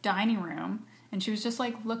the dining room and she was just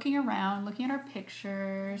like looking around, looking at our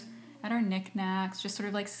pictures, at our knickknacks, just sort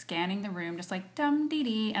of like scanning the room, just like dum dee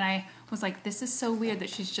dee. And I was like, this is so weird that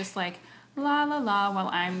she's just like la la la while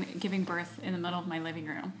I'm giving birth in the middle of my living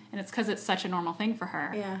room. And it's because it's such a normal thing for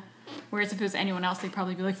her. Yeah. Whereas if it was anyone else, they'd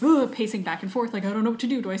probably be like, ugh, pacing back and forth, like, I don't know what to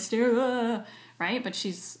do. Do I stare? Right? But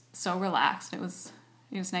she's so relaxed. It was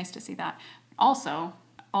nice to see that. Also,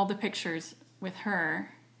 all the pictures with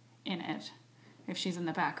her in it, if she's in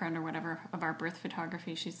the background or whatever of our birth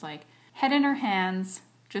photography, she's like head in her hands,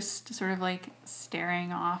 just sort of like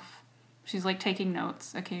staring off. She's like taking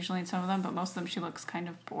notes occasionally in some of them, but most of them she looks kind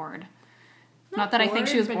of bored. Not that I think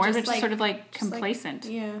she was bored, but just sort of like complacent.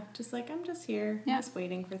 Just like, I'm just here. Yeah. I'm just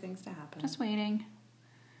waiting for things to happen. Just waiting.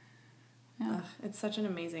 Yeah. Ugh, it's such an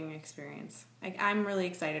amazing experience. I'm really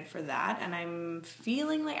excited for that, and I'm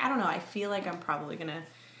feeling like, I don't know, I feel like I'm probably gonna,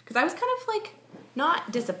 because I was kind of like,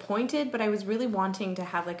 not disappointed, but I was really wanting to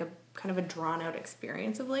have like a kind of a drawn out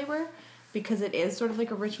experience of labor, because it is sort of like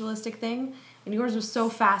a ritualistic thing, and yours was so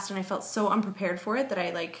fast, and I felt so unprepared for it that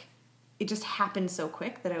it just happened so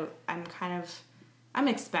quick that I'm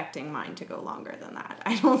expecting mine to go longer than that.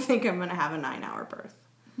 I don't think I'm going to have a 9-hour birth.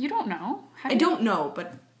 You don't know. I don't know,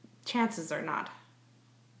 but chances are not.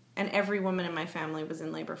 And every woman in my family was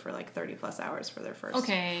in labor for like 30 plus hours for their first.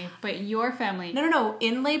 Okay, but your family... No.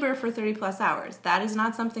 In labor for 30 plus hours. That is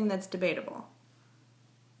not something that's debatable.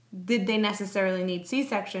 Did they necessarily need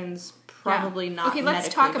C-sections? Probably not. Okay, let's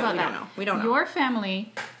medically, talk but about we that. Don't know. We don't know. Your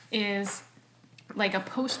family is like a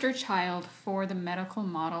poster child for the medical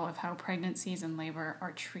model of how pregnancies and labor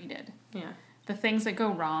are treated. Yeah. The things that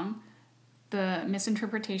go wrong, the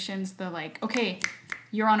misinterpretations, the like, okay,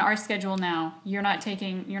 you're on our schedule now. You're not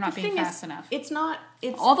being fast enough. It's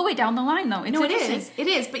all the way down the line, though. It's no, it interesting. is. It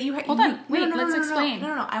is, but you... Hold on. Wait, let's explain.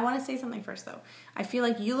 No. I want to say something first, though. I feel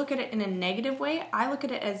like you look at it in a negative way. I look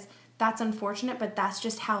at it as, that's unfortunate, but that's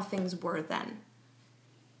just how things were then.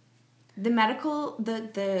 The medical...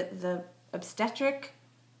 The obstetric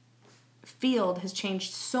field has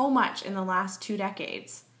changed so much in the last 2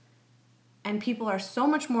 decades. And people are so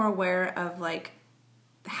much more aware of, like,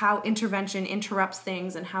 how intervention interrupts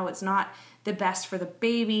things and how it's not the best for the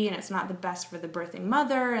baby and it's not the best for the birthing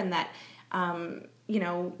mother, and that,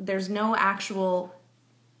 there's no actual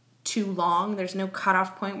too long. There's no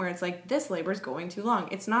cutoff point where it's like, this labor's going too long.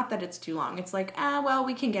 It's not that it's too long. It's like, well,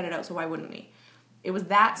 we can get it out, so why wouldn't we? It was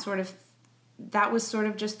that was sort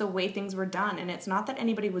of just the way things were done. And it's not that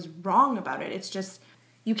anybody was wrong about it. It's just,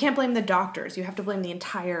 you can't blame the doctors. You have to blame the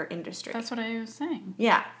entire industry. That's what I was saying.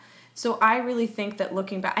 Yeah. So I really think that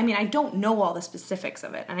looking back, I don't know all the specifics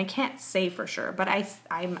of it, and I can't say for sure, but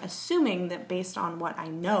I'm assuming that based on what I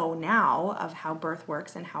know now of how birth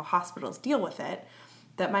works and how hospitals deal with it,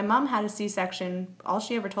 that my mom had a C-section. All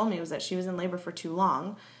she ever told me was that she was in labor for too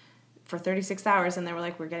long, for 36 hours, and they were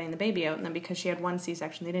like, we're getting the baby out. And then because she had one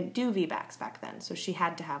C-section, they didn't do VBACs back then, so she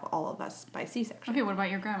had to have all of us by C-section. Okay, what about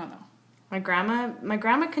your grandma, though? My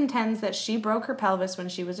grandma contends that she broke her pelvis when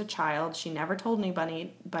she was a child. She never told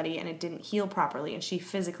anybody, and it didn't heal properly, and she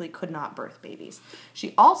physically could not birth babies.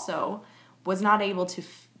 She also was not able to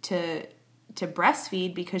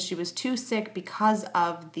breastfeed because she was too sick because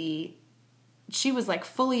of she was like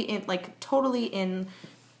totally in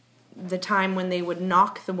the time when they would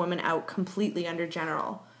knock the woman out completely under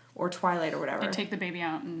general or twilight or whatever. And take the baby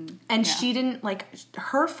out and yeah. She didn't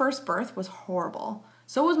her first birth was horrible.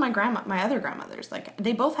 So was my other grandmothers.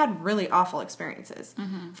 They both had really awful experiences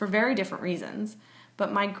for very different reasons.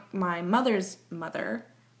 But my mother's mother,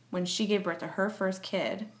 when she gave birth to her first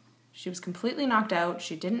kid, she was completely knocked out.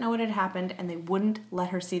 She didn't know what had happened, and they wouldn't let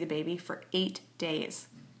her see the baby for 8 days.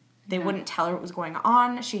 They wouldn't tell her what was going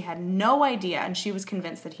on. She had no idea, and she was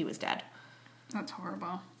convinced that he was dead. That's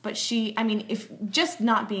horrible. But if just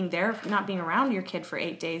not being there, not being around your kid for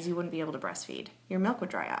 8 days, you wouldn't be able to breastfeed. Your milk would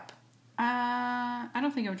dry up. I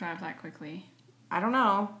don't think it would dry up that quickly. I don't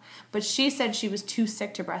know. But she said she was too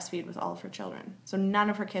sick to breastfeed with all of her children. So none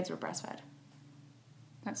of her kids were breastfed.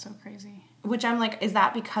 That's so crazy. Which I'm like, is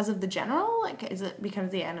that because of the general? Like, is it because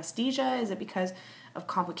of the anesthesia? Is it because of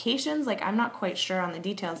complications? Like, I'm not quite sure on the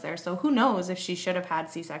details there. So who knows if she should have had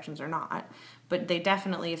C-sections or not. But they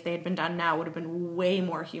definitely, if they had been done now, would have been way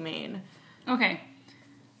more humane. Okay.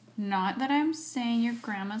 Not that I'm saying your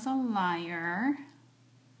grandma's a liar,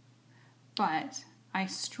 but I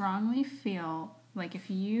strongly feel like if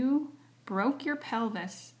you broke your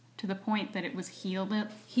pelvis to the point that it was healed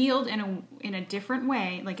in a different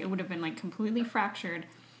way, like it would have been like completely fractured,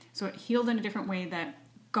 so it healed in a different way that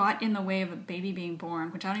got in the way of a baby being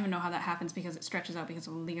born, which I don't even know how that happens because it stretches out because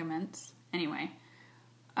of ligaments. Anyway,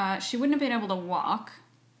 she wouldn't have been able to walk,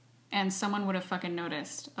 and someone would have fucking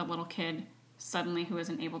noticed a little kid suddenly who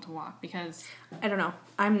isn't able to walk because... I don't know.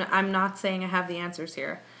 I'm not saying I have the answers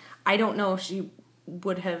here. I don't know if she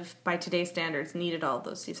would have, by today's standards, needed all of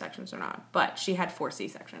those C-sections or not. But she had 4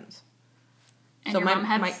 C-sections. And so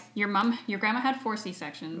your grandma had 4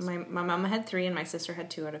 C-sections. My mom had 3 and my sister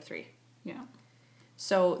had 2 out of 3. Yeah.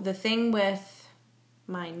 So the thing with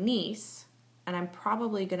my niece, and I'm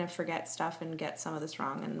probably going to forget stuff and get some of this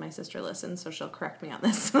wrong, and my sister listens, so she'll correct me on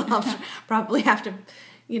this. I'll probably have to,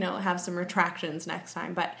 have some retractions next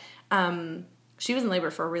time. But she was in labor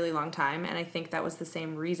for a really long time, and I think that was the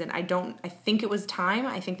same reason. I think it was time.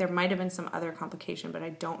 I think there might have been some other complication, but I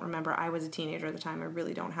don't remember. I was a teenager at the time. I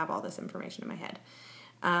really don't have all this information in my head.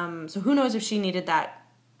 So who knows if she needed that,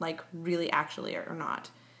 like, really actually or not.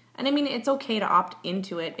 And I mean, it's okay to opt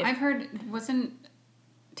into it. I've heard,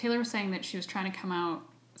 Taylor was saying that she was trying to come out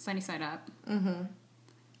sunny side up. Mm-hmm.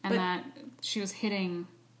 And that she was hitting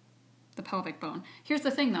the pelvic bone. Here's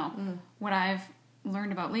the thing, though. Mm. What I've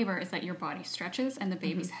learned about labor is that your body stretches and the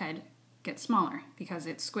baby's head gets smaller because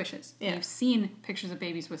it squishes. Yeah. You've seen pictures of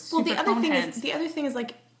babies with super toned heads. The other thing is,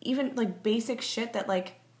 like, even, like, basic shit that,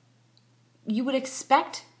 like, you would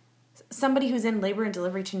expect somebody who's in labor and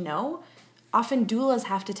delivery to know. Often doulas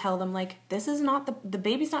have to tell them, like, this is not the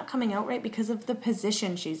baby's not coming out right because of the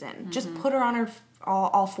position she's in. Mm-hmm. Just put her on her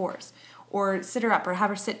all fours, or sit her up, or have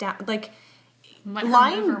her sit down. Like,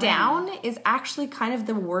 lying down is actually kind of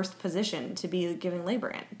the worst position to be giving labor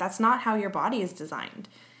in. That's not how your body is designed.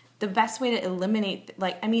 The best way to eliminate,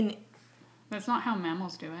 that's not how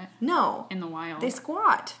mammals do it. No, in the wild, they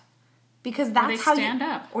squat. Because that's how stand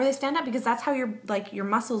up. Or they stand up because that's how your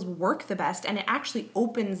muscles work the best, and it actually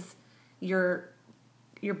opens your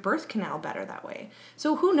birth canal better that way.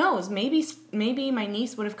 So who knows? Maybe my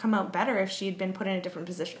niece would have come out better if she had been put in a different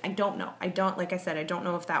position. I don't know. Like I said, I don't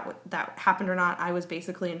know if that happened or not. I was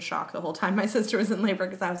basically in shock the whole time my sister was in labor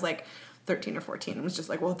because I was like 13 or 14 and was just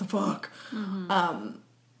like, what the fuck? Mm-hmm.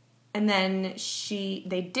 And then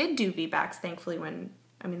they did do VBACs, thankfully,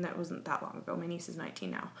 that wasn't that long ago. My niece is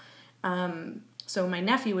 19 now. So my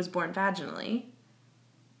nephew was born vaginally.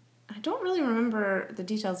 I don't really remember the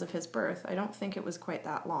details of his birth. I don't think it was quite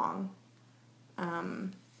that long.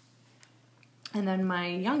 And then my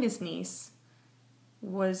youngest niece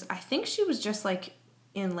I think she was just like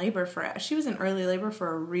in labor she was in early labor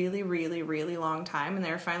for a really, really, really long time. And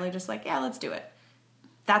they were finally just like, yeah, let's do it.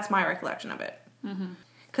 That's my recollection of it.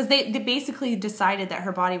 Because they basically decided that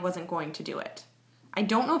her body wasn't going to do it. I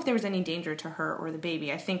don't know if there was any danger to her or the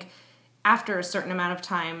baby. I think after a certain amount of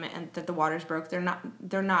time and that the waters broke,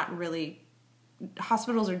 they're not really,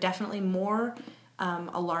 hospitals are definitely more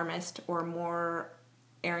alarmist or more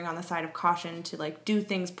erring on the side of caution to like do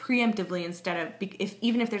things preemptively instead of,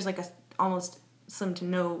 even if there's like a almost slim to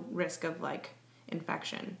no risk of like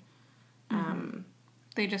infection.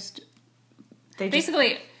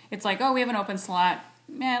 Basically it's like, oh, we have an open slot.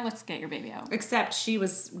 Yeah, let's get your baby out. Except she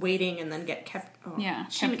was waiting and then kept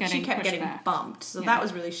getting bumped. So that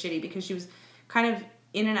was really shitty because she was kind of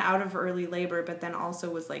in and out of early labor, but then also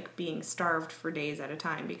was like being starved for days at a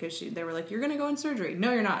time because they were like, you're going to go in surgery.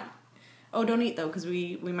 No, you're not. Oh, don't eat though because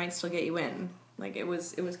we might still get you in. Like it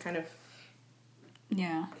was kind of...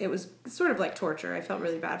 Yeah. It was sort of like torture. I felt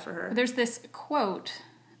really bad for her. There's this quote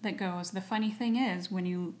that goes, the funny thing is when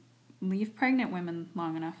you leave pregnant women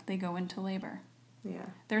long enough, they go into labor. Yeah.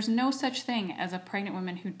 There's no such thing as a pregnant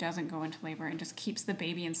woman who doesn't go into labor and just keeps the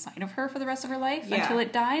baby inside of her for the rest of her life until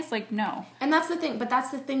it dies. Like, no. And that's the thing. But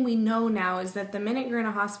that's the thing we know now is that the minute you're in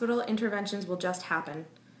a hospital, interventions will just happen.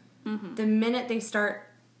 Mm-hmm. The minute they start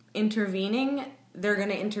intervening, they're going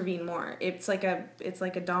to intervene more. It's like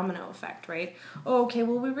a domino effect, right? Oh, okay,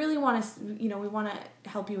 well, we really want to, we want to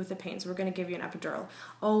help you with the pain, so we're going to give you an epidural.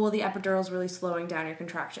 Oh, well, the epidural is really slowing down your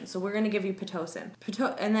contractions, so we're going to give you Pitocin.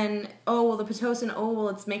 And then, oh, well, the Pitocin, oh, well,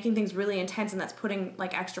 it's making things really intense, and that's putting,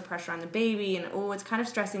 like, extra pressure on the baby, and, oh, it's kind of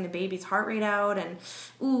stressing the baby's heart rate out, and,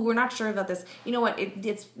 ooh, we're not sure about this. You know what?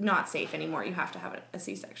 It's not safe anymore. You have to have a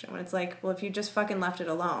C-section. When it's like, well, if you just fucking left it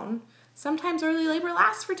alone... Sometimes early labor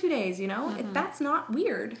lasts for 2 days, That's not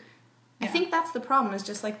weird. Yeah. I think that's the problem, is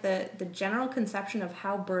just like the general conception of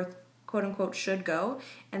how birth, quote unquote, should go.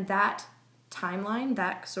 And that timeline,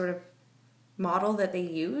 that sort of model that they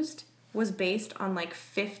used was based on like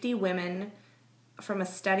 50 women from a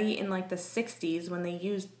study in like the 60s when they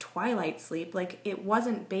used twilight sleep. Like it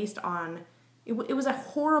wasn't based on, it was a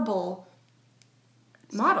horrible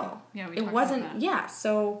model. Yeah, we it wasn't, about that. Yeah,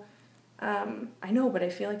 so... I know, but I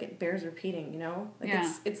feel like it bears repeating, Like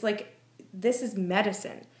yeah. It's like, this is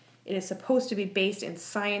medicine. It is supposed to be based in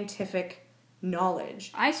scientific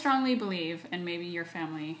knowledge. I strongly believe, and maybe your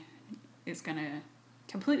family is going to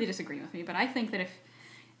completely disagree with me, but I think that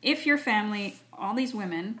if your family, all these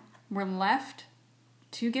women, were left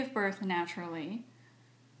to give birth naturally,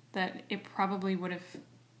 that it probably would have,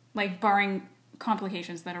 like, barring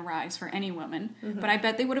complications that arise for any woman, but I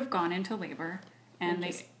bet they would have gone into labor and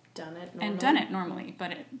they... done it normally,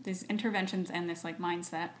 but these interventions and this like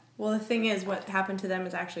mindset. Well, the thing is, what happened to them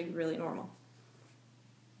is actually really normal.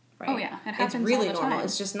 Right? Oh yeah, it happens. It's really all the normal. time.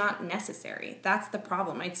 It's just not necessary. That's the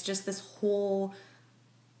problem. It's just this whole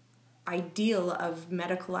ideal of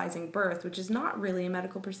medicalizing birth, which is not really a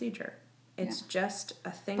medical procedure. It's just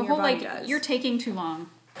a thing the your whole body like does. you're taking too long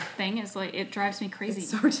thing is like, it drives me crazy.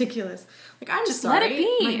 It's so ridiculous. Like, I'm just sorry. let it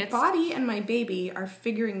be. My body and my baby are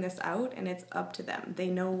figuring this out, and it's up to them. They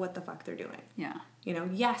know what the fuck they're doing. Yeah.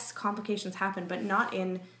 Yes, complications happen, but not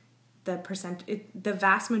in the percent. The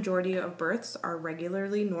vast majority of births are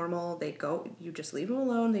regularly normal. They go, you just leave them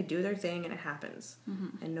alone, they do their thing, and it happens.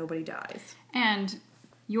 Mm-hmm. And nobody dies. And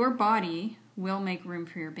your body will make room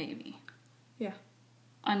for your baby. Yeah.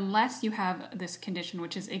 Unless you have this condition,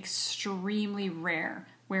 which is extremely rare,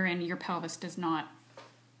 wherein your pelvis does not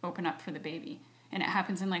open up for the baby. And it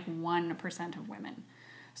happens in like 1% of women.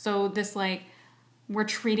 So this like, we're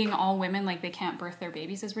treating all women like they can't birth their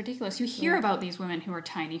babies is ridiculous. You hear about these women who are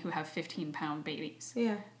tiny who have 15-pound babies.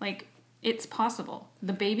 Yeah. Like, it's possible.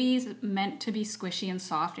 The baby's meant to be squishy and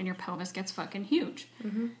soft, and your pelvis gets fucking huge.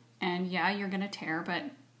 Mm-hmm. And yeah, you're gonna tear, but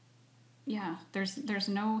yeah, there's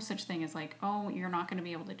no such thing as like, oh, you're not gonna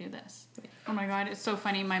be able to do this. Yeah. Oh my god, it's so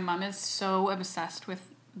funny. My mom is so obsessed with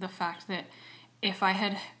the fact that if I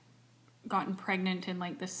had gotten pregnant in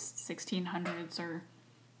like the 1600s or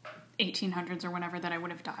 1800s or whenever, that I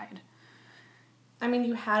would have died. I mean,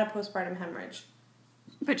 you had a postpartum hemorrhage.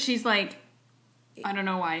 But she's like, I don't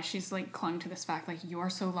know why, she's like clung to this fact, like, you're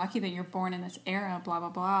so lucky that you're born in this era, blah, blah,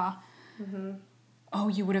 blah. Mm-hmm. Oh,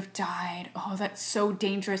 you would have died. Oh, that's so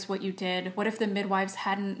dangerous what you did. What if the midwives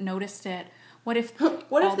hadn't noticed it? What if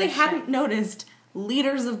they hadn't noticed a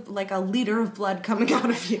liter of blood coming out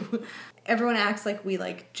of you? Everyone acts like we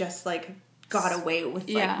like just like got away with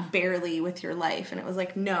like barely with your life, and it was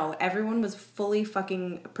like, no, everyone was fully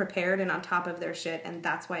fucking prepared and on top of their shit, and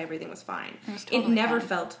that's why everything was fine. It never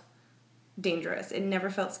felt dangerous. It never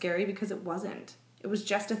felt scary because it wasn't. It was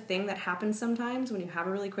just a thing that happens sometimes when you have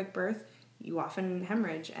a really quick birth. You often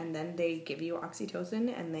hemorrhage, and then they give you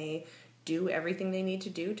oxytocin, and they do everything they need to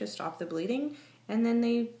do to stop the bleeding, and then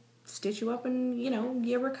they stitch you up, and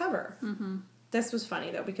you recover. Mm-hmm. This was funny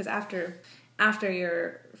though, because after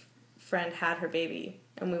your friend had her baby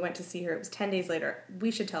and we went to see her, it was 10 days later. We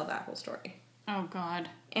should tell that whole story. Oh god.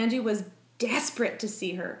 Angie was desperate to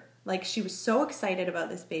see her. Like, she was so excited about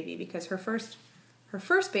this baby because her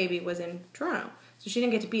first baby was in Toronto, so she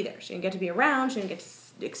didn't get to be there. She didn't get to be around. She didn't get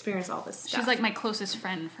to experience all this stuff. She's like my closest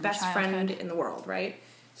friend from best childhood. friend in the world, right?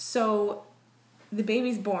 So the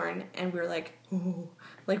baby's born, and we were like, oh,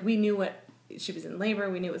 like we knew what she was in labor.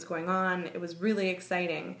 We knew what was going on. It was really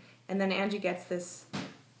exciting. And then Angie gets this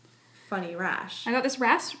funny rash. I got this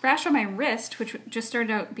rash on my wrist, which just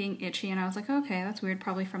started out being itchy, and I was like, okay, that's weird,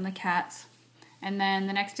 probably from the cats. And then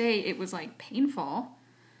the next day, it was like painful,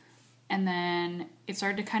 and then it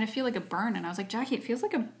started to kind of feel like a burn, and I was like, Jackie, it feels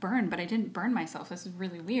like a burn, but I didn't burn myself. This is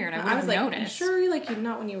really weird. I was like, noticed. I'm sure, like,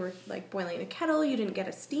 not when you were like boiling a kettle, you didn't get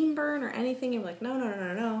a steam burn or anything. You were like,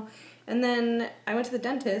 no. And then I went to the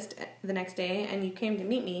dentist the next day, and you came to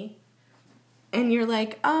meet me. And you're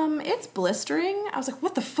like, it's blistering. I was like,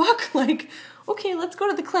 what the fuck? Like, okay, let's go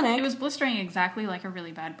to the clinic. It was blistering exactly like a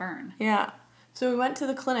really bad burn. Yeah. So we went to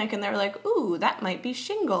the clinic, and they were like, ooh, that might be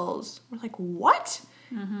shingles. We're like, what?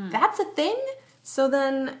 Mm-hmm. That's a thing? So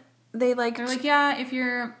then they're like, yeah, if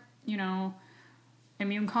you're,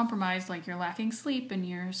 immune compromised, like you're lacking sleep and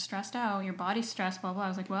you're stressed out, your body's stressed, blah, blah. I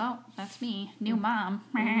was like, well, that's me. New mom.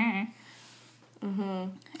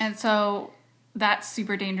 And so that's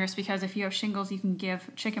super dangerous because if you have shingles, you can give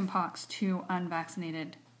chickenpox to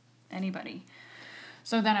unvaccinated anybody.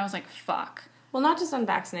 So then I was like, fuck. well, not just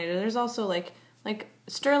unvaccinated. There's also like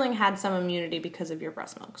Sterling had some immunity because of your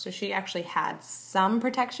breast milk. So she actually had some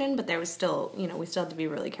protection, but there was still, we still had to be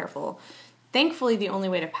really careful. Thankfully, the only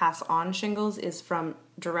way to pass on shingles is from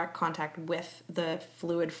direct contact with the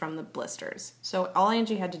fluid from the blisters. So all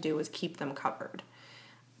Angie had to do was keep them covered.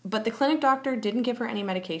 But the clinic doctor didn't give her any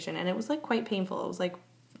medication, and it was like quite painful. It was like,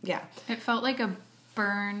 yeah. It felt like a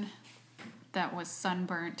burn that was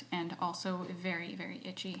sunburnt and also very, very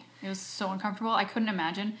itchy. It was so uncomfortable. I couldn't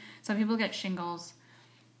imagine. Some people get shingles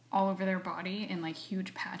all over their body in like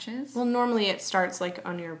huge patches. Well, normally it starts like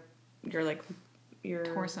on your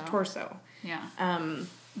torso. Yeah.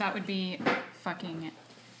 That would be fucking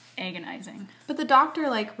agonizing. But the doctor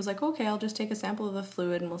was like, okay, I'll just take a sample of the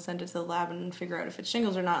fluid and we'll send it to the lab and figure out if it's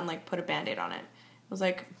shingles or not and like put a Band-Aid on it. I was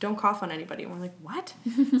like, don't cough on anybody. And we're like, what?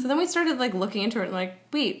 So then we started like looking into it and like,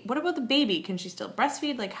 wait, what about the baby? Can she still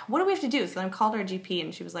breastfeed? Like, what do we have to do? So then I called our GP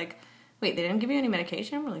and she was like, wait, they didn't give you any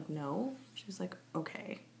medication? We're like, no. She was like,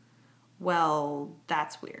 okay. Well,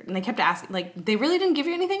 that's weird. And they kept asking, like, they really didn't give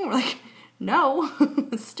you anything? We're like, no.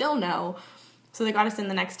 Still no. So they got us in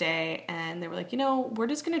the next day and they were like, we're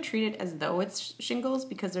just going to treat it as though it's shingles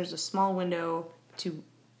because there's a small window to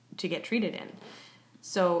get treated in.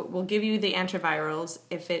 So we'll give you the antivirals.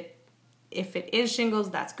 If it is shingles,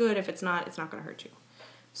 that's good. If it's not going to hurt you.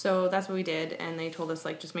 So that's what we did. And they told us,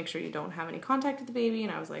 like, just make sure you don't have any contact with the baby.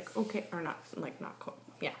 And I was like, okay. Or not cool.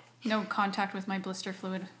 Yeah. No contact with my blister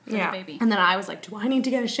fluid for the baby. And then I was like, do I need to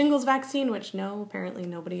get a shingles vaccine? Which, no, apparently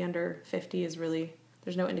nobody under 50 is really,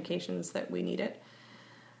 there's no indications that we need it.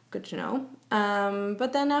 Good to know.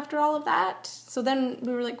 But then after all of that, so then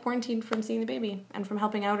we were like quarantined from seeing the baby and from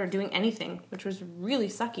helping out or doing anything, which was really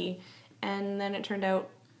sucky. And then it turned out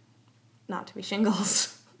not to be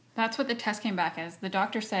shingles. That's what the test came back as. The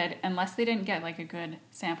doctor said, unless they didn't get like a good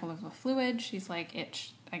sample of the fluid, she's like,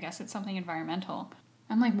 I guess it's something environmental.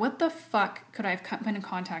 I'm like, what the fuck could I have been in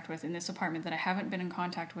contact with in this apartment that I haven't been in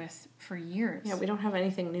contact with for years? Yeah, we don't have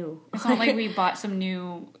anything new. It's not like we bought some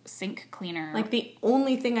new sink cleaner. Like, the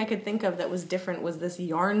only thing I could think of that was different was this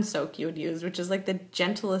yarn soak you would use, which is like the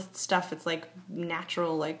gentlest stuff. It's like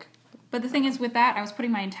natural, like... But the thing is, with that, I was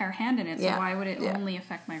putting my entire hand in it, so why would it only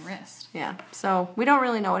affect my wrist? Yeah, so we don't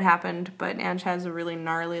really know what happened, but Ange has a really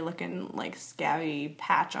gnarly looking, like, scabby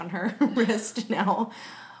patch on her wrist now.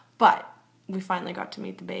 But we finally got to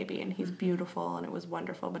meet the baby, and he's beautiful, and it was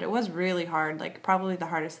wonderful. But it was really hard, like, probably the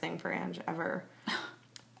hardest thing for Ange ever,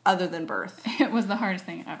 other than birth. It was the hardest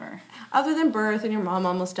thing ever. Other than birth, and your mom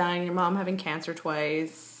almost dying, your mom having cancer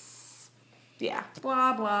twice. Yeah.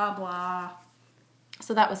 Blah, blah, blah.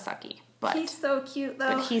 So that was sucky. But he's so cute,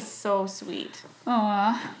 though. But he's so sweet.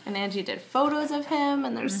 Aw. And Angie did photos of him,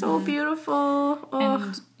 and they're so beautiful. Oh.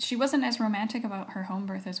 And she wasn't as romantic about her home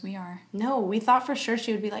birth as we are. No, we thought for sure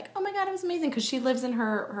she would be like, oh my god, it was amazing. Because she lives in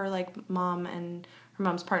her like, mom and her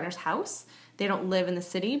mom's partner's house. They don't live in the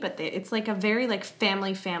city, but it's like a very, like,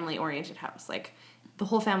 family-oriented house. Like, the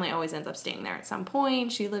whole family always ends up staying there at some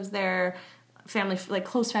point. She lives there. Family, like,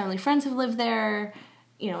 close family friends have lived there.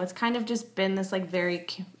 It's kind of just been this, like, very,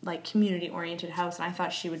 like, community-oriented house, and I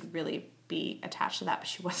thought she would really be attached to that, but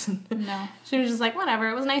she wasn't. No. She was just like, whatever,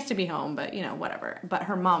 it was nice to be home, but, whatever. But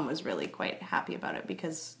her mom was really quite happy about it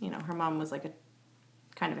because, her mom was, like, a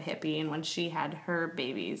kind of a hippie, and when she had her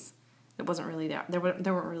babies, it wasn't really there weren't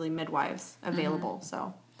really midwives available,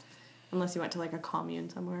 so, unless you went to, like, a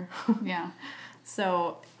commune somewhere. Yeah.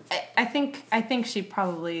 So, I think she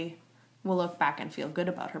probably... will look back and feel good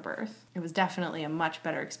about her birth. It was definitely a much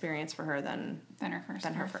better experience for her than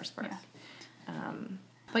her first birth. Yeah.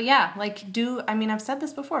 But yeah, like, I've said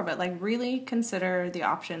this before, but, like, really consider the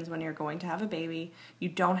options when you're going to have a baby. You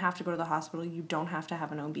don't have to go to the hospital. You don't have to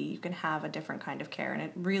have an OB. You can have a different kind of care, and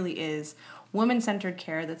it really is woman-centered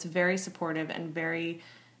care that's very supportive and very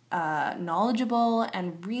knowledgeable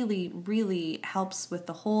and really, really helps with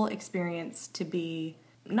the whole experience to be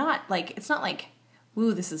it's not like,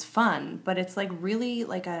 ooh, this is fun, but it's, like, really,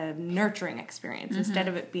 like, a nurturing experience instead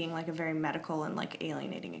of it being, like, a very medical and, like,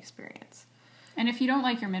 alienating experience. And if you don't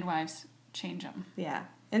like your midwives, change them. Yeah.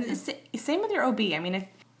 And same with your OB.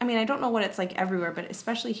 I don't know what it's like everywhere, but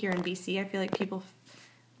especially here in BC, I feel like people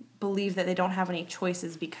believe that they don't have any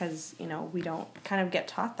choices because, we don't kind of get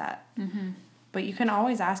taught that. Mm-hmm. But you can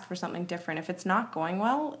always ask for something different. If it's not going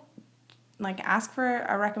well, like, ask for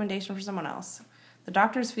a recommendation for someone else. The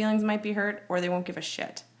doctor's feelings might be hurt, or they won't give a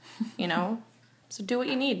shit, you know? So do what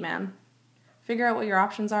you need, man. Figure out what your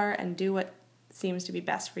options are and do what seems to be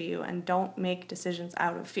best for you, and don't make decisions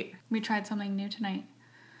out of fear. We tried something new tonight.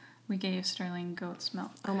 We gave Sterling goat's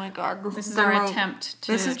milk. Oh my God. This is our attempt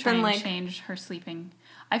to try and like... change her sleeping.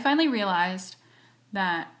 I finally realized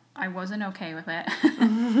that I wasn't okay with it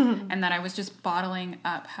and that I was just bottling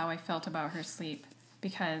up how I felt about her sleep,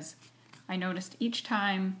 because I noticed each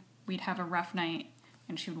time we'd have a rough night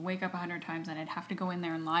and she would wake up 100 times and I'd have to go in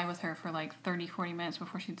there and lie with her for like 30, 40 minutes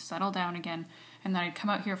before she'd settle down again, and then I'd come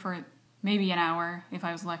out here for maybe an hour if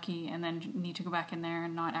I was lucky and then need to go back in there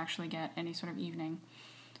and not actually get any sort of evening.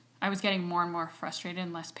 I was getting more and more frustrated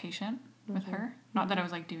and less patient with her. Not that I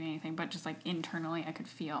was like doing anything, but just like internally I could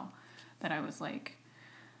feel that I was like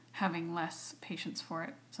having less patience for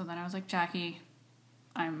it. So then I was like, Jackie,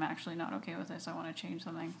 I'm actually not okay with this. I want to change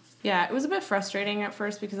something. Yeah, it was a bit frustrating at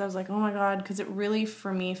first because I was like, oh my God, because it really,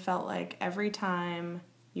 for me, felt like every time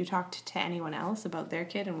you talked to anyone else about their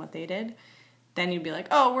kid and what they did, then you'd be like,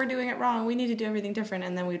 oh, we're doing it wrong. We need to do everything different.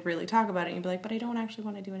 And then we'd really talk about it and you'd be like, but I don't actually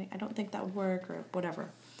want to do anything. I don't think that would work or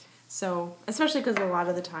whatever. So, especially because a lot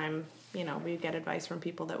of the time, you know, we'd get advice from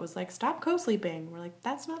people that was like, stop co-sleeping. We're like,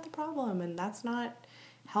 that's not the problem and that's not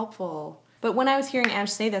helpful. But when I was hearing Ange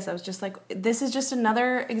say this, I was just like, this is just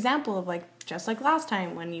another example of like, just like last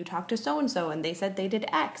time when you talked to so-and-so and they said they did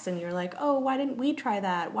X and you're like, oh, why didn't we try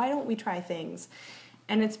that? Why don't we try things?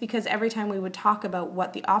 And it's because every time we would talk about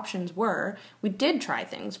what the options were, we did try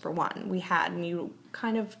things for one. We had, and you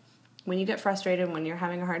kind of, when you get frustrated, when you're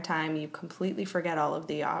having a hard time, you completely forget all of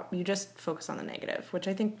the, you just focus on the negative, which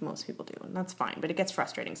I think most people do, and that's fine, but it gets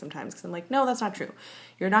frustrating sometimes, because I'm like, no, that's not true.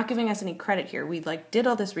 You're not giving us any credit here. We, like, did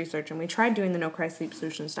all this research, and we tried doing the No Cry Sleep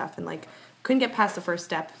Solution stuff, and, like, couldn't get past the first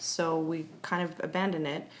step, so we kind of abandoned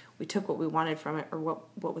it. We took what we wanted from it, or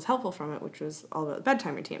what was helpful from it, which was all about the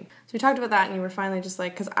bedtime routine. So we talked about that, and you were finally just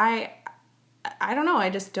like, because I don't know, I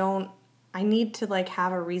just don't, I need to, like,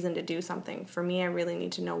 have a reason to do something. For me, I really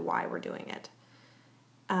need to know why we're doing it.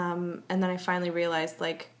 And then I finally realized,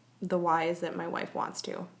 like, the why is that my wife wants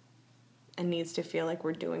to and needs to feel like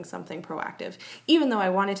we're doing something proactive. Even though I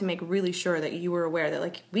wanted to make really sure that you were aware that,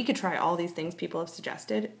 like, we could try all these things people have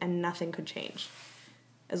suggested and nothing could change.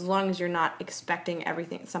 As long as you're not expecting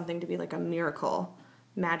something to be, like, a miracle,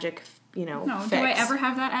 magic, you know, No, fix. do I ever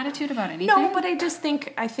have that attitude about anything? No, but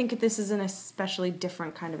I think this is an especially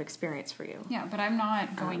different kind of experience for you. Yeah, but I'm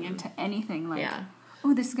not going into anything like, yeah.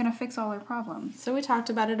 oh, this is going to fix all our problems. So we talked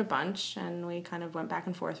about it a bunch, and we kind of went back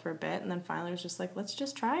and forth for a bit, and then finally it was just like, let's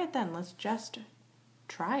just try it then. Let's just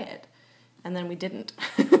try it. And then we didn't.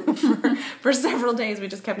 for several days, we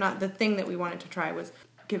just kept not. The thing that we wanted to try was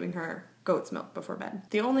giving her goat's milk before bed.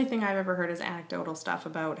 The only thing I've ever heard is anecdotal stuff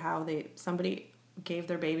about how somebody gave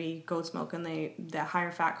their baby goat's milk and the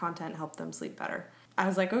higher fat content helped them sleep better. I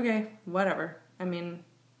was like, okay, whatever. I mean,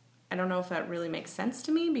 I don't know if that really makes sense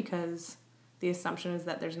to me because the assumption is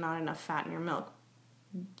that there's not enough fat in your milk.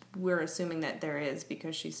 We're assuming that there is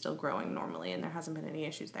because she's still growing normally and there hasn't been any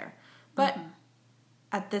issues there. But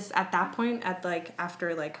at that point,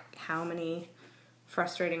 after like how many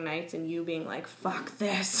frustrating nights and you being like, fuck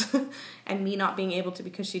this, and me not being able to,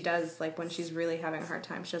 because she does, like, when she's really having a hard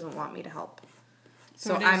time, she doesn't want me to help.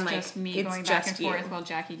 So it is I'm just like, me going back and forth while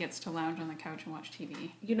Jackie gets to lounge on the couch and watch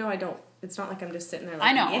TV. You know, I don't. It's not like I'm just sitting there like,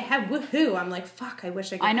 I know. Yeah, woohoo. I'm like, fuck, I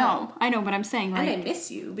wish I could help. I know, but I'm saying, like... And I miss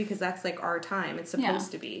you because that's, like, our time. It's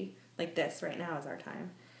supposed to be. Like, this right now is our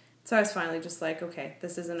time. So I was finally just like, okay,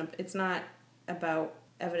 this isn't... It's not about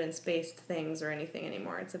evidence-based things or anything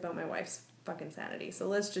anymore. It's about my wife's fucking sanity. So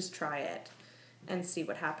let's just try it and see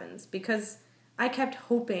what happens. Because I kept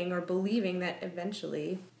hoping or believing that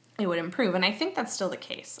eventually it would improve. And I think that's still the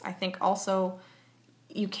case. I think also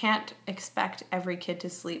you can't expect every kid to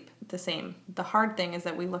sleep the same. The hard thing is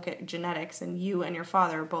that we look at genetics and you and your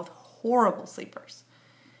father are both horrible sleepers.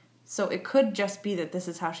 So it could just be that this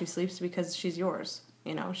is how she sleeps because she's yours.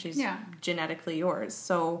 You know, she's genetically yours.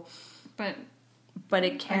 So, but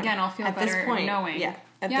it can't. Again, I'll feel at better this point, knowing.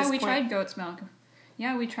 Yeah, we tried goat's milk.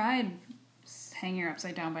 Yeah, we tried hanging her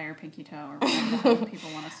upside down by her pinky toe or whatever the hell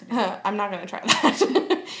people want us to do. I'm not going to try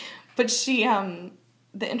that. But she,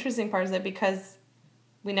 the interesting part is that because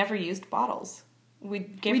we never used bottles. We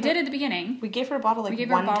did at the beginning. We gave her a bottle we gave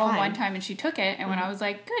her a bottle one time and she took it. And when I was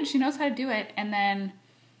like, good, she knows how to do it. And then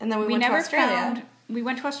we went to Australia. We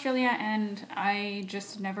went to Australia and I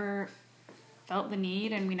just never felt the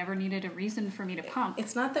need and we never needed a reason for me to pump.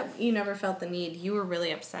 It's not that you never felt the need. You were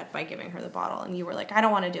really upset by giving her the bottle and you were like, I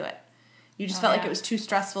don't want to do it. You just felt like it was too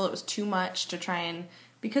stressful. It was too much to try and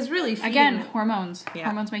Because really, Again, hormones. Yeah.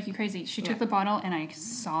 Hormones make you crazy. She took the bottle and I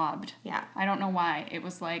sobbed. Yeah. I don't know why. It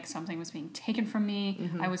was like something was being taken from me.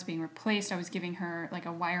 I was being replaced. I was giving her like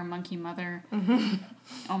a wire monkey mother.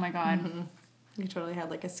 Oh my God. You totally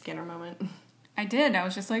had like a Skinner moment. I did. I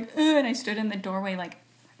was just like, ugh, and I stood in the doorway like,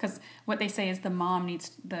 because what they say is the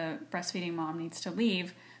breastfeeding mom needs to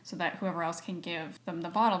leave so that whoever else can give them the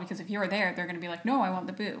bottle, because if you're there, they're going to be like, no, I want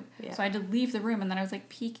the boob. Yeah. So I had to leave the room, and then I was like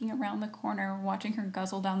peeking around the corner, watching her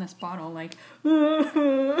guzzle down this bottle, like.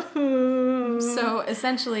 So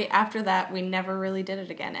essentially, after that, we never really did it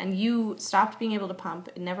again. And you stopped being able to pump.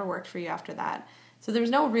 It never worked for you after that. So there was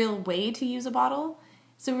no real way to use a bottle.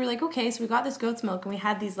 So we were like, okay, so we got this goat's milk, and we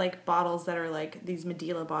had these like bottles that are like these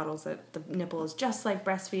Medela bottles that the nipple is just like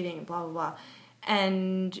breastfeeding and blah, blah, blah.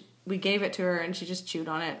 And we gave it to her, and she just chewed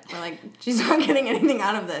on it. We're like, she's not getting anything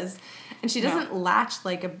out of this. And she doesn't latch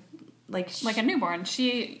like a newborn.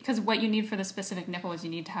 Because what you need for the specific nipple is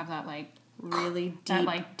you need to have that like really deep, that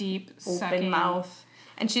like deep open sucking mouth.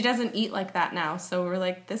 And she doesn't eat like that now. So we're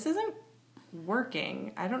like, this isn't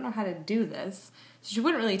working. I don't know how to do this. So she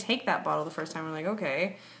wouldn't really take that bottle the first time. We're like,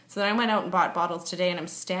 okay. So then I went out and bought bottles today, and I'm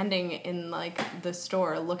standing in like the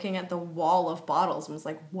store looking at the wall of bottles and was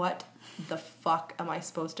like, what the fuck am I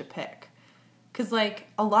supposed to pick? Because like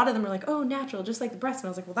a lot of them are like, oh, natural, just like the breast. And I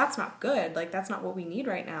was like, well, that's not good. Like that's not what we need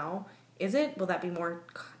right now. Is it? Will that be more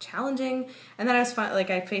challenging? And then I was I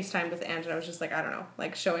FaceTimed with Ange, and I was just like, I don't know,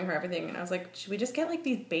 like showing her everything. And I was like, should we just get like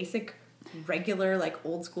these basic, regular, like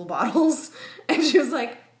old school bottles? And she was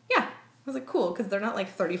like, yeah. I was like, cool, because they're not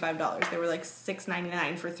like $35. They were like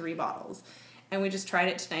 $6.99 for 3 bottles. And we just tried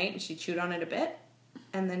it tonight, and she chewed on it a bit,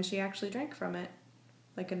 and then she actually drank from it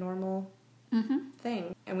like a normal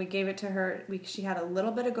thing. And we gave it to her. She had a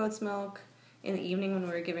little bit of goat's milk in the evening when we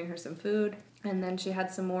were giving her some food, and then she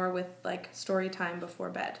had some more with like story time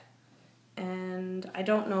before bed. And I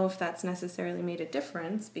don't know if that's necessarily made a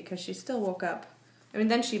difference, because she still woke up. I mean,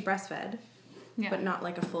 then she breastfed, but not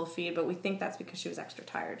like a full feed. But we think that's because she was extra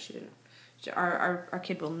tired. She didn't. Our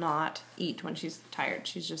kid will not eat when she's tired.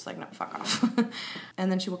 She's just like, no, fuck off.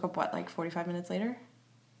 And then she woke up, what, like 45 minutes later?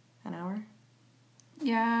 An hour?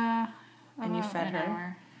 Yeah. And you fed her?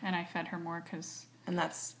 Hour. And I fed her more because... And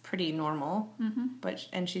that's pretty normal. Mm-hmm.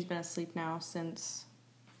 And she's been asleep now since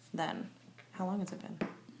then. How long has it been?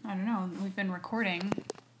 I don't know. We've been recording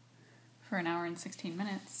for an hour and 16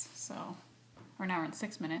 minutes, so... Or an hour and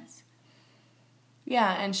 6 minutes.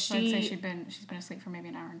 Yeah, and So I'd say she's been asleep for maybe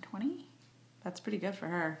an hour and 20. That's pretty good for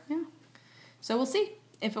her. Yeah. So we'll see.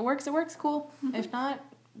 If it works, cool. Mm-hmm. If not,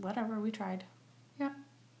 whatever, we tried. Yeah.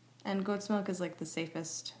 And goat's milk is like the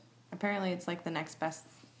safest. Apparently it's like the next best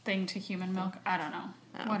thing to human milk. I don't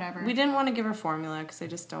know. Whatever. We didn't want to give her formula because I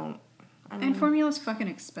just don't. And formula's fucking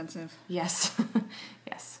expensive. Yes.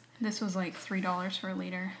 Yes. This was like $3 for a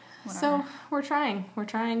liter. Whatever. So we're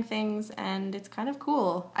trying things, and it's kind of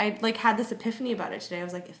cool. I like had this epiphany about it today. I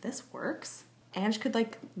was like, if this works, Ange could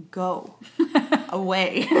like go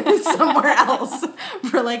away somewhere else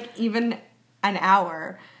for like even an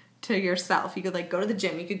hour to yourself. You could like go to the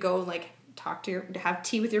gym. You could go like have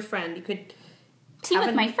tea with your friend. You could tea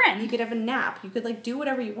with my friend. You could have a nap. You could like do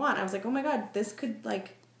whatever you want. I was like, oh my God, this could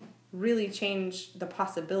like really change the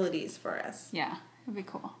possibilities for us. Yeah, it'd be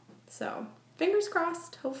cool. So fingers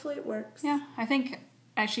crossed. Hopefully it works. Yeah, I think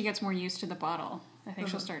as she gets more used to the bottle, I think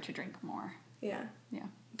she'll start to drink more. Yeah. Yeah.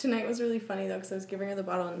 Tonight was really funny though, because I was giving her the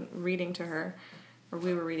bottle and reading to her, or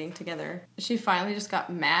we were reading together. She finally just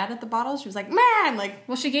got mad at the bottle. She was like, "Man!" Like,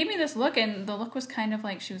 well, she gave me this look, and the look was kind of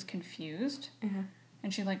like she was confused,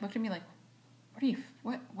 and she like looked at me like,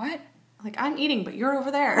 "What? Like, I'm eating, but you're over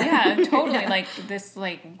there." Yeah, totally. Yeah. Like this,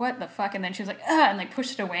 like what the fuck? And then she was like, "Ugh," and like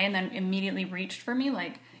pushed it away, and then immediately reached for me,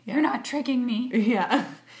 like, "You're not tricking me." Yeah.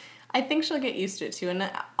 I think she'll get used to it too, and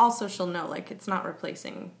also she'll know like it's not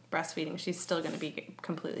replacing breastfeeding. She's still going to be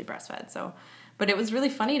completely breastfed. So, but it was really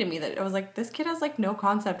funny to me that I was like, this kid has like no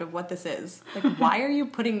concept of what this is. Like, why are you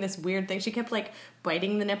putting this weird thing? She kept like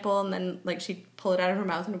biting the nipple, and then like she'd pull it out of her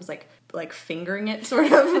mouth, and it was like fingering it sort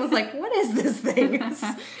of. I was like, what is this thing?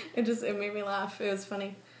 It made me laugh. It was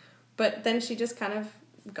funny, but then she just kind of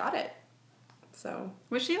got it. So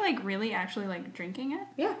was she like really actually like drinking it?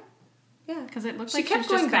 Yeah. Yeah, because it looked she like kept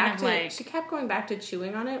she's going just back kind to of like... She kept going back to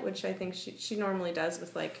chewing on it, which I think she normally does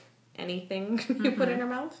with like anything you put in her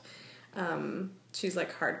mouth. She's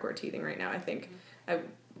like hardcore teething right now. I think I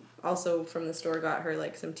also from the store got her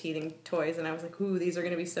like some teething toys, and I was like, "Ooh, these are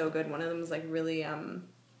gonna be so good." One of them is like really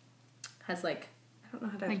has like I don't know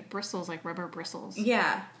how to like bristles, like rubber bristles.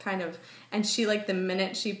 Yeah, kind of. And she like the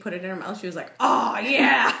minute she put it in her mouth, she was like, "Oh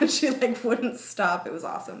yeah!" She like wouldn't stop. It was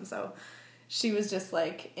awesome. So. She was just,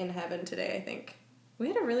 like, in heaven today, I think. We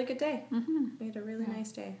had a really good day. Mm-hmm. We had a really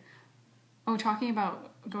nice day. Oh, talking about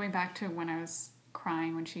going back to when I was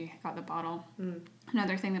crying when she got the bottle.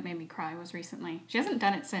 Another thing that made me cry was recently. She hasn't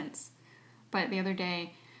done it since. But the other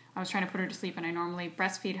day, I was trying to put her to sleep, and I normally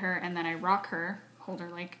breastfeed her, and then I rock her, hold her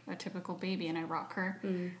like a typical baby, and I rock her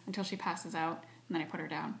until she passes out, and then I put her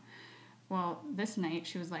down. Well, this night,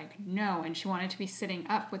 she was like, no, and she wanted to be sitting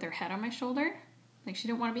up with her head on my shoulder. Like, she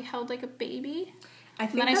didn't want to be held like a baby. And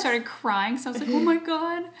then I started crying, so I was like, oh my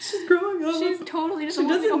god. She's growing up. She's totally doesn't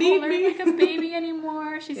want me to hold her like a baby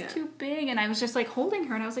anymore. She's too big. And I was just like holding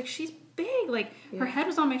her, and I was like, she's big. Like, her head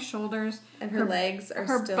was on my shoulders. And her legs are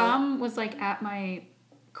her still... Her bum was like at my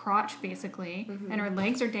crotch, basically. And her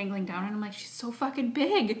legs are dangling down, and I'm like, she's so fucking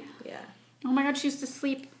big. Yeah. Oh my god, she used to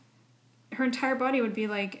sleep. Her entire body would be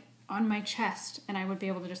like on my chest, and I would be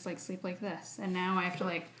able to just like sleep like this. And now I have to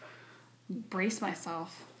like brace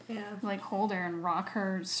myself. Yeah. Like, hold her and rock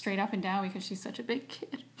her straight up and down because she's such a big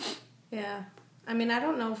kid. Yeah. I mean, I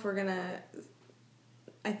don't know if we're gonna...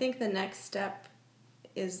 I think the next step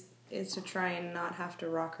is to try and not have to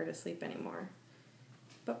rock her to sleep anymore.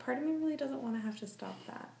 But part of me really doesn't want to have to stop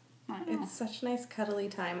that. I know. It's such nice cuddly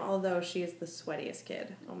time, although she is the sweatiest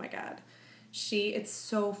kid. Oh my god. It's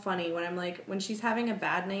so funny when I'm like, when she's having a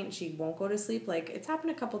bad night and she won't go to sleep, like, it's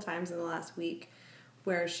happened a couple times in the last week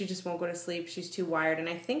where she just won't go to sleep, she's too wired, and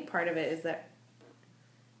I think part of it is that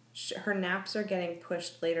her naps are getting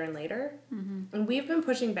pushed later and later, and we've been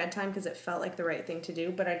pushing bedtime because it felt like the right thing to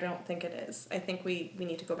do, but I don't think it is. I think we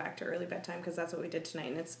need to go back to early bedtime because that's what we did tonight,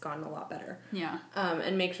 and it's gone a lot better. Yeah.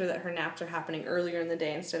 And make sure that her naps are happening earlier in the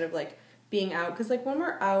day instead of, like, being out, because, like, when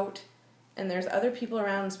we're out and there's other people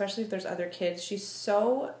around, especially if there's other kids, she's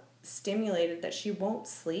so stimulated that she won't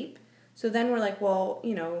sleep. So then we're like, well,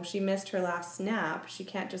 you know, she missed her last nap. She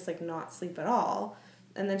can't just, like, not sleep at all.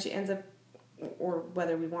 And then she ends up, or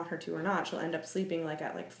whether we want her to or not, she'll end up sleeping, like,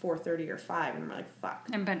 at, like, 4:30 or 5. And we're like, fuck.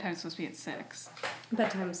 And bedtime's supposed to be at 6.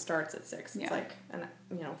 Bedtime starts at 6. It's, like, an,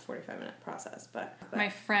 45-minute process. But my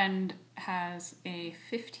friend has a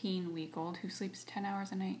 15-week-old who sleeps 10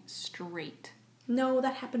 hours a night straight. No,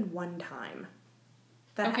 that happened one time.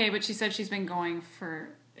 Okay, but she said she's been going for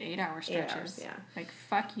 8-hour stretches. 8 hours, yeah. Like,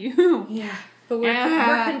 fuck you. Yeah. But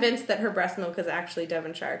we're convinced that her breast milk is actually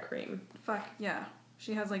Devonshire cream. Fuck, yeah.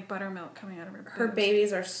 She has, like, buttermilk coming out of her boobs. Her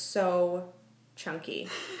babies are so chunky.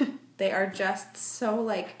 They are just so,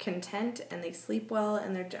 like, content, and they sleep well,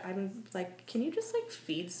 and I'm like, can you just, like,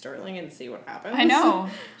 feed Sterling and see what happens? I know.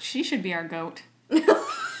 She should be our goat.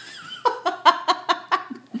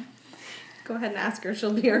 Go ahead and ask her.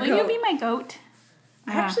 She'll be our goat. Will you be my goat?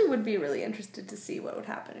 I actually would be really interested to see what would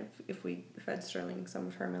happen if we fed Sterling some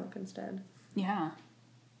of her milk instead. Yeah.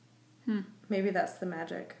 Maybe that's the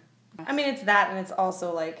magic. I mean, it's that, and it's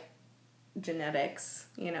also, like, genetics,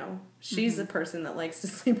 you know. She's a person that likes to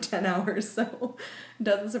sleep 10 hours, so it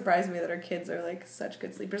doesn't surprise me that her kids are, like, such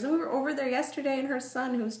good sleepers. And we were over there yesterday, and her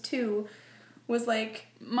son, who's 2, was like,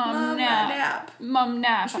 Mom, nap. Mom,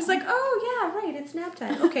 nap. She was like, oh, yeah, right, it's nap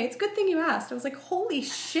time. Okay, it's a good thing you asked. I was like, holy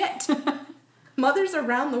shit. Mothers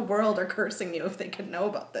around the world are cursing you if they could know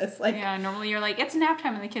about this. Like, yeah, normally you're like, it's nap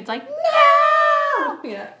time, and the kid's like, no!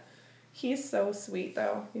 Yeah. He's so sweet,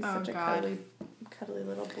 though. He's such a cuddly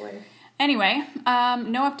little boy. Anyway,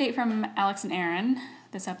 no update from Alex and Aaron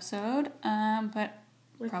this episode, but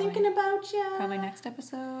we're thinking about you. Probably next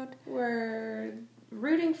episode. We're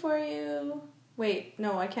rooting for you. Wait,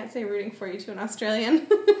 no, I can't say rooting for you to an Australian.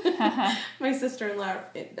 My sister-in-law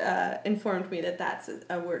informed me that that's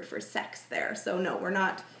a word for sex there. So no, we're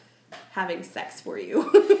not having sex for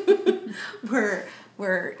you.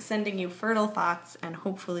 We're sending you fertile thoughts, and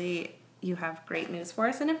hopefully you have great news for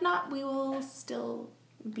us. And if not, we will still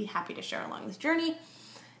be happy to share along this journey.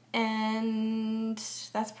 And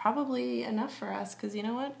that's probably enough for us, because you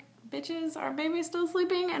know what? Bitches, our baby's still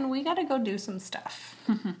sleeping, and we gotta go do some stuff.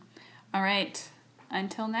 All right.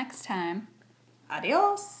 Until next time.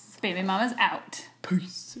 Adios. Baby Mama's out.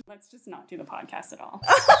 Peace. Let's just not do the podcast at all.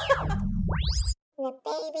 The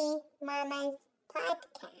Baby Mama's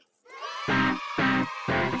Podcast.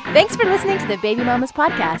 Thanks for listening to the Baby Mamas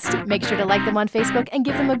Podcast. Make sure to like them on Facebook and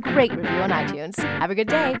give them a great review on iTunes. Have a good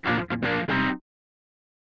day.